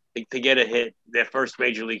history to get a hit, their first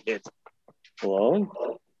major league hit?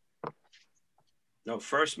 Hello? No,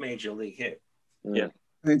 first major league hit. Yeah.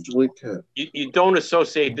 Major league hit. You don't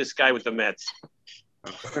associate this guy with the Mets.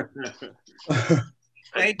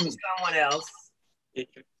 Played to someone else.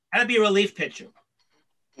 Had to be a relief pitcher.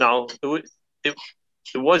 No, it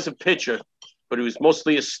was a pitcher, but he was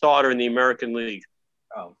mostly a starter in the American League.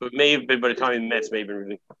 Oh. But may have been by the time the Mets may have been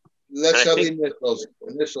really. Let's have the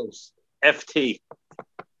initials. FT.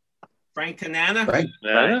 Frank Tanana?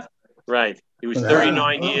 Right. He was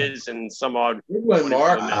 39 years and some odd. Good one,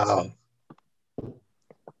 Mark. Wow.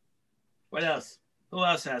 What else? Who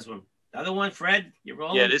else has one? Another one, Fred. You're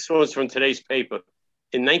rolling. Yeah, this one's from today's paper.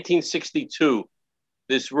 In 1962,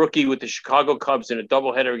 this rookie with the Chicago Cubs in a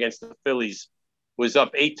doubleheader against the Phillies was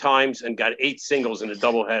up 8 times and got 8 singles in a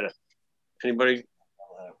doubleheader. Anybody?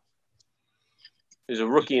 There's a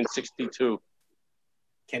rookie in 62.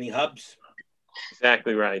 Kenny Hubbs.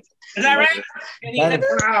 Exactly right. Is that right?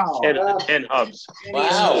 Ken Hubbs.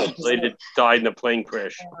 Wow. Later died in a plane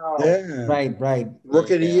crash. Yeah. Right.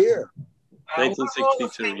 Rookie of the year.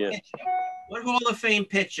 1962, yeah. What Hall of Fame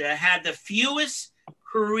pitcher had the fewest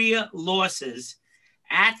career losses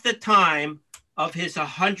at the time of his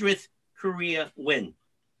 100th career win?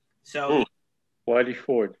 So, Whitey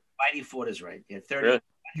Ford. Whitey Ford is right. Yeah, 30.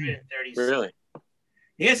 Really?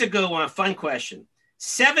 Here's a good one, a fun question.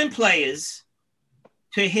 7 players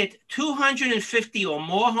to hit 250 or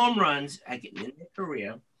more home runs in their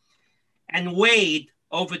career and weighed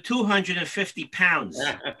over 250 pounds.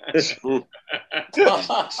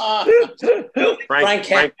 Frank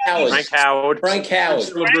Howard. Frank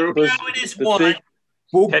Howard is one. Ted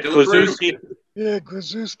Kluszewski. Yeah,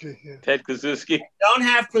 Kluszewski. Yeah. Ted Kluszewski. Don't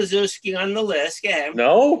have Kluszewski on the list. Yeah.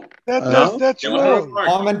 No? That's wrong.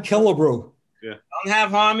 Harmon Killebrew. Yeah. Don't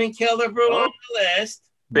have Harmon Killebrew on the list.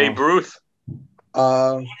 Babe Ruth.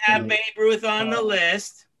 Don't have Babe Ruth on the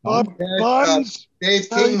list. Bonds. Dave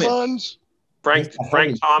Kingman. Frank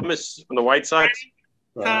Thomas from the White Sox.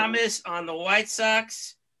 Thomas on the White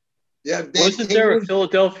Sox. Yeah, Wasn't there a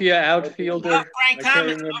Philadelphia outfielder? No, Frank I can't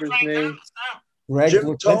Thomas. remember No, his Frank name. Thomas.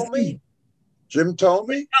 Jim Tomey. Jim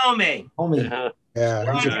Tomey. Tomey.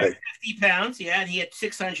 Yeah, he's a big. 50 pounds. Yeah, and he had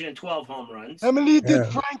 612 home runs. How many did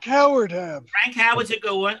Frank Howard have? Frank Howard's a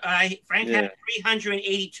good one. Frank had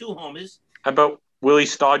 382 homers. How about Willie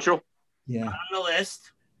Stargell? Yeah. On the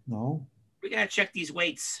list. No. We gotta check these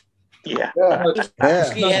weights. Yeah.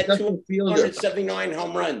 He had 279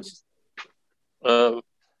 home runs. Dave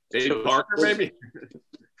Parker, maybe?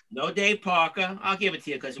 No Dave Parker. I'll give it to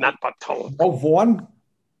you because not Bartolo. Oh, Vaughn?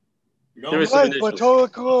 No, right, Bartolo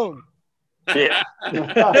Colon. Yeah. He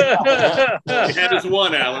had his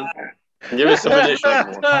one, Alan. Give us some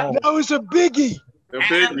initials. That was a biggie.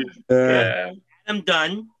 Adam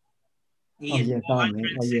Dunn. He is Dunn.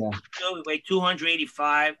 462. He weighed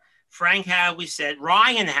 285. Frank Howard, we said.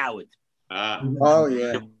 Ryan Howard. Oh,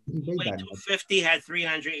 yeah. He weighed 250, had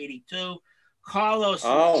 382. Carlos.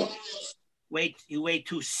 He weighed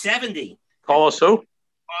 270. Carlos who?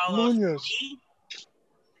 Carlos.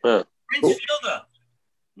 Prince Fielder.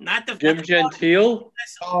 Not the Jim Gentile.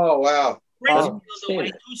 Oh, wow. Prince Fielder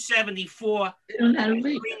weighed 274.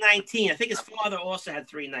 319. I think his father also had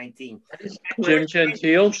 319. Jim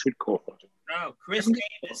Gentile. No, Chris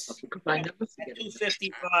Davis had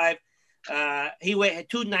 255. He weighed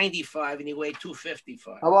 295 and he weighed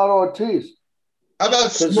 255. How about Ortiz? How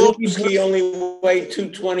about Suzuki only weighed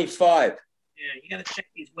 225. Yeah, you got to check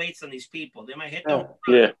these weights on these people. They might hit them.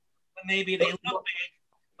 Yeah. But maybe they look big,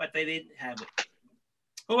 but they didn't have it.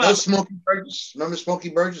 Who No, else? Smokey Burgess. Remember Smokey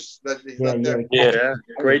Burgess? There. Yeah.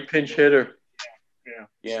 Great pinch hitter.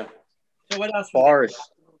 Yeah. So what else?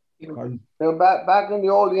 Forrest. Back in the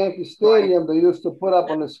old Yankee Stadium, they used to put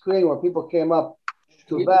up on the screen when people came up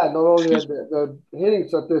to bat, not only the hitting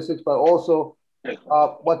statistics, but also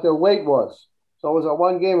what their weight was. So it was a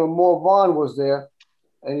one game and Mo Vaughn was there,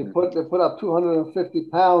 and they put up 250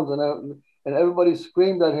 pounds, and everybody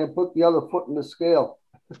screamed at him, put the other foot in the scale.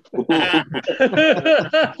 That's what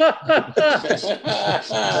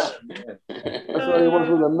he was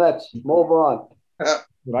with the Mets, Mo Vaughn.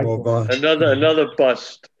 Another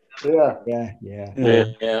bust. Yeah,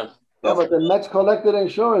 but the Mets collected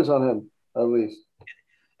insurance on him, at least.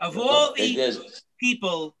 Of all the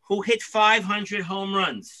people who hit 500 home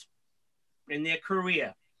runs in their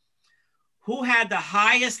career, who had the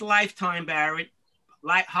highest lifetime batting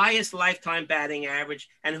average,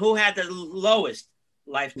 and who had the lowest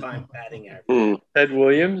lifetime batting average? Ted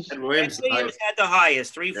Williams. Ted Williams had the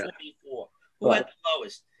highest, 344. Who had the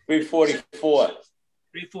lowest? 344.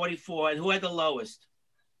 344. And who had the lowest?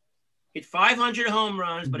 Hit 500 home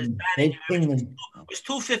runs, but his batting average was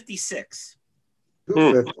 256.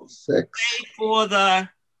 256. For the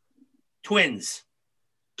Twins.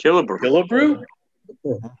 Killebrew. Low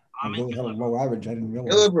average. I didn't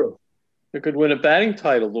realize. Killebrew. They could win a batting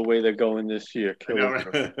title the way they're going this year. Right.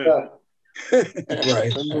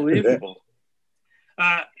 Unbelievable.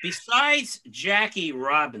 Besides Jackie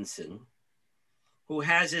Robinson, who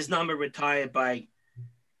has his number retired by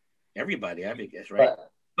everybody, I guess, right?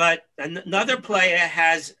 But another player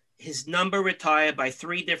has his number retired by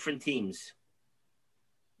 3 different teams.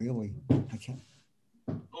 Really? I can't.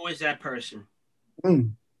 Who is that person?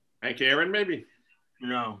 Hank Aaron, maybe?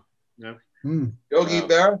 No. Yogi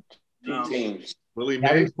Berra? Two teams. Willie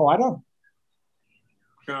Gary Mays. Carter.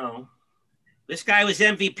 No. This guy was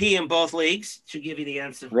MVP in both leagues. Should give you the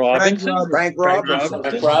answer. Robinson? Frank Robinson.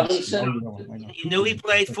 Frank Robinson. I know. You knew he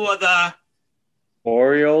played for the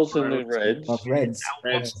Orioles and the Reds. Reds.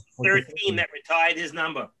 third team that retired his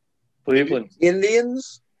number. Cleveland.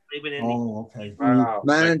 Indians. Cleveland Indians. Oh, okay. Wow.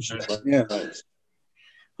 Managed. Yeah.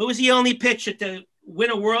 Who was the only pitcher to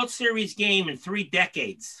win a World Series game in 3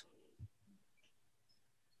 decades?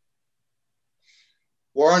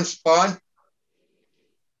 Warren Spahn.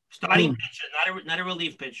 Starting pitcher, not a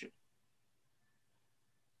relief pitcher.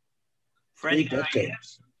 Freddie, Three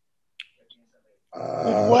decades. Did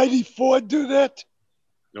Whitey Ford do that?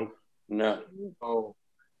 Nope. No.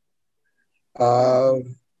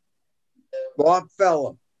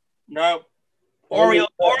 Longfellow. No. Oriole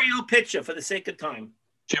pitcher for the sake of time.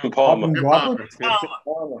 Jim Palmer. Robert?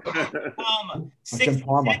 Palmer. Jim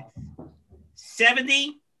Palmer.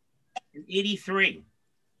 70 and 83.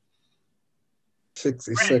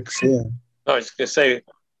 66, yeah. I was going to say,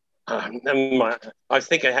 never mind. I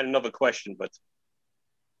think I had another question, but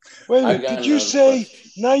Wait a I minute. got Did you another say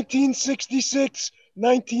question. 1966,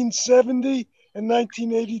 1970, and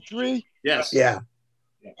 1983? Yes. Yeah.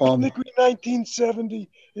 I think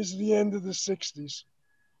 1970 is the end of the 60s.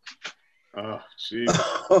 Oh, jeez.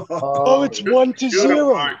 Oh, it's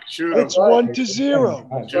 1-0. Mark. Shoot him. It's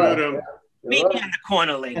 1-0. Shoot him. Meet me in the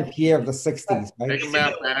corner later. Year of the 60s, right? Take him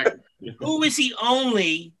out back. Who is the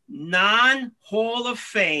only non-Hall of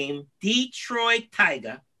Fame Detroit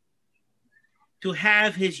Tiger to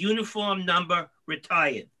have his uniform number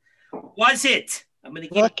retired? Was it? I'm going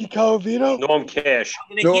to give Rocky Colavito? Norm Cash.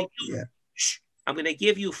 I'm going to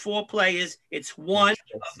give you 4 players. It's one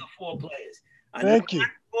of the 4 players. Thank you.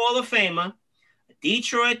 Hall of Famer, a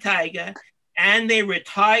Detroit Tiger, and they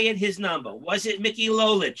retired his number. Was it Mickey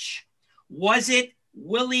Lolich? Was it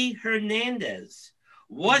Willie Hernandez?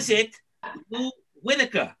 Was it Lou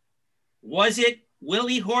Whitaker? Was it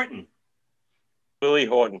Willie Horton? Willie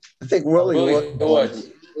Horton. I think Willie Horton.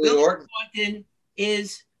 Willie Horton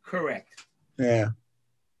is correct. Yeah.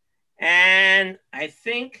 And I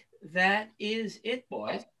think that is it,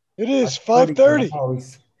 boys. It is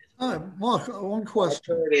 5:30. Mark, one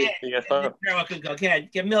question. Yeah, Carol could go. Okay,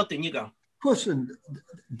 get Milton, you go. Question,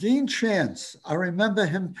 Dean Chance, I remember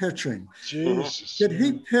him pitching. Jesus. Did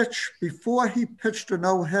he pitch before he pitched a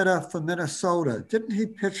no-hitter for Minnesota? Didn't he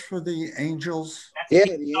pitch for the Angels? Yeah.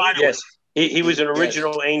 Yes. He was an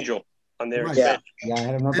original Angel on their Right. bench. Yeah,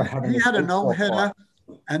 I remember having He had a no-hitter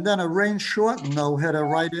and then a rain-shortened no-hitter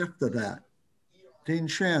right after that. Dean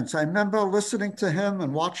Chance. I remember listening to him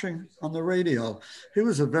and watching on the radio. He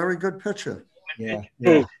was a very good pitcher. Yeah.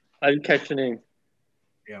 I didn't catch the name.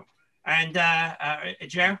 Yeah. And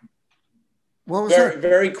Jer? What was Very, that?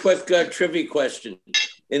 very quick trivia question.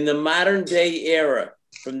 In the modern day era,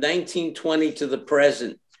 from 1920 to the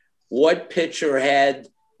present, what pitcher had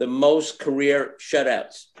the most career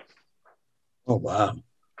shutouts? Oh, wow.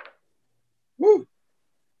 Woo.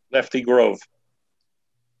 Lefty Grove.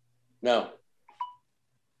 No.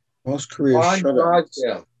 Most career Ron shutouts.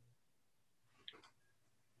 Drysdale.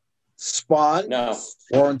 Spahn? No.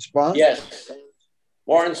 Warren Spahn? Yes.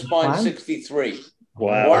 Warren Spahn, Spahn? 63.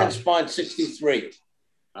 Wow. Warren Spahn, 63.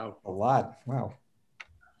 Oh, A lot. Wow.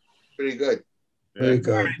 Pretty good. Very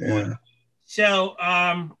good. Yeah. So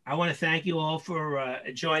I want to thank you all for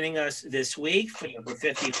joining us this week for number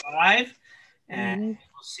 55. And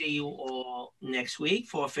we'll see you all next week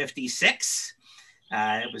for 56.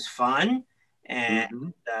 It was fun.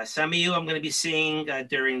 And some of you I'm going to be seeing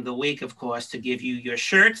during the week, of course, to give you your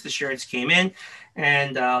shirts. The shirts came in,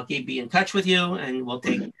 and I'll be in touch with you, and we'll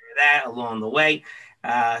take care of that along the way.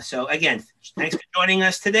 So, again, thanks for joining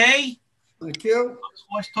us today. Thank you.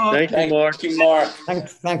 Sports Talk. Thank you, Mark. Thank you, Mark.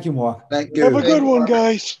 Thank you, Mark. Thank you. Have a good one,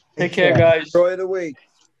 guys. Take care, guys. Enjoy the week.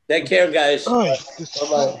 Take care, guys. All right.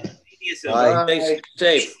 Bye-bye. See you soon. Bye. Stay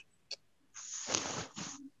safe.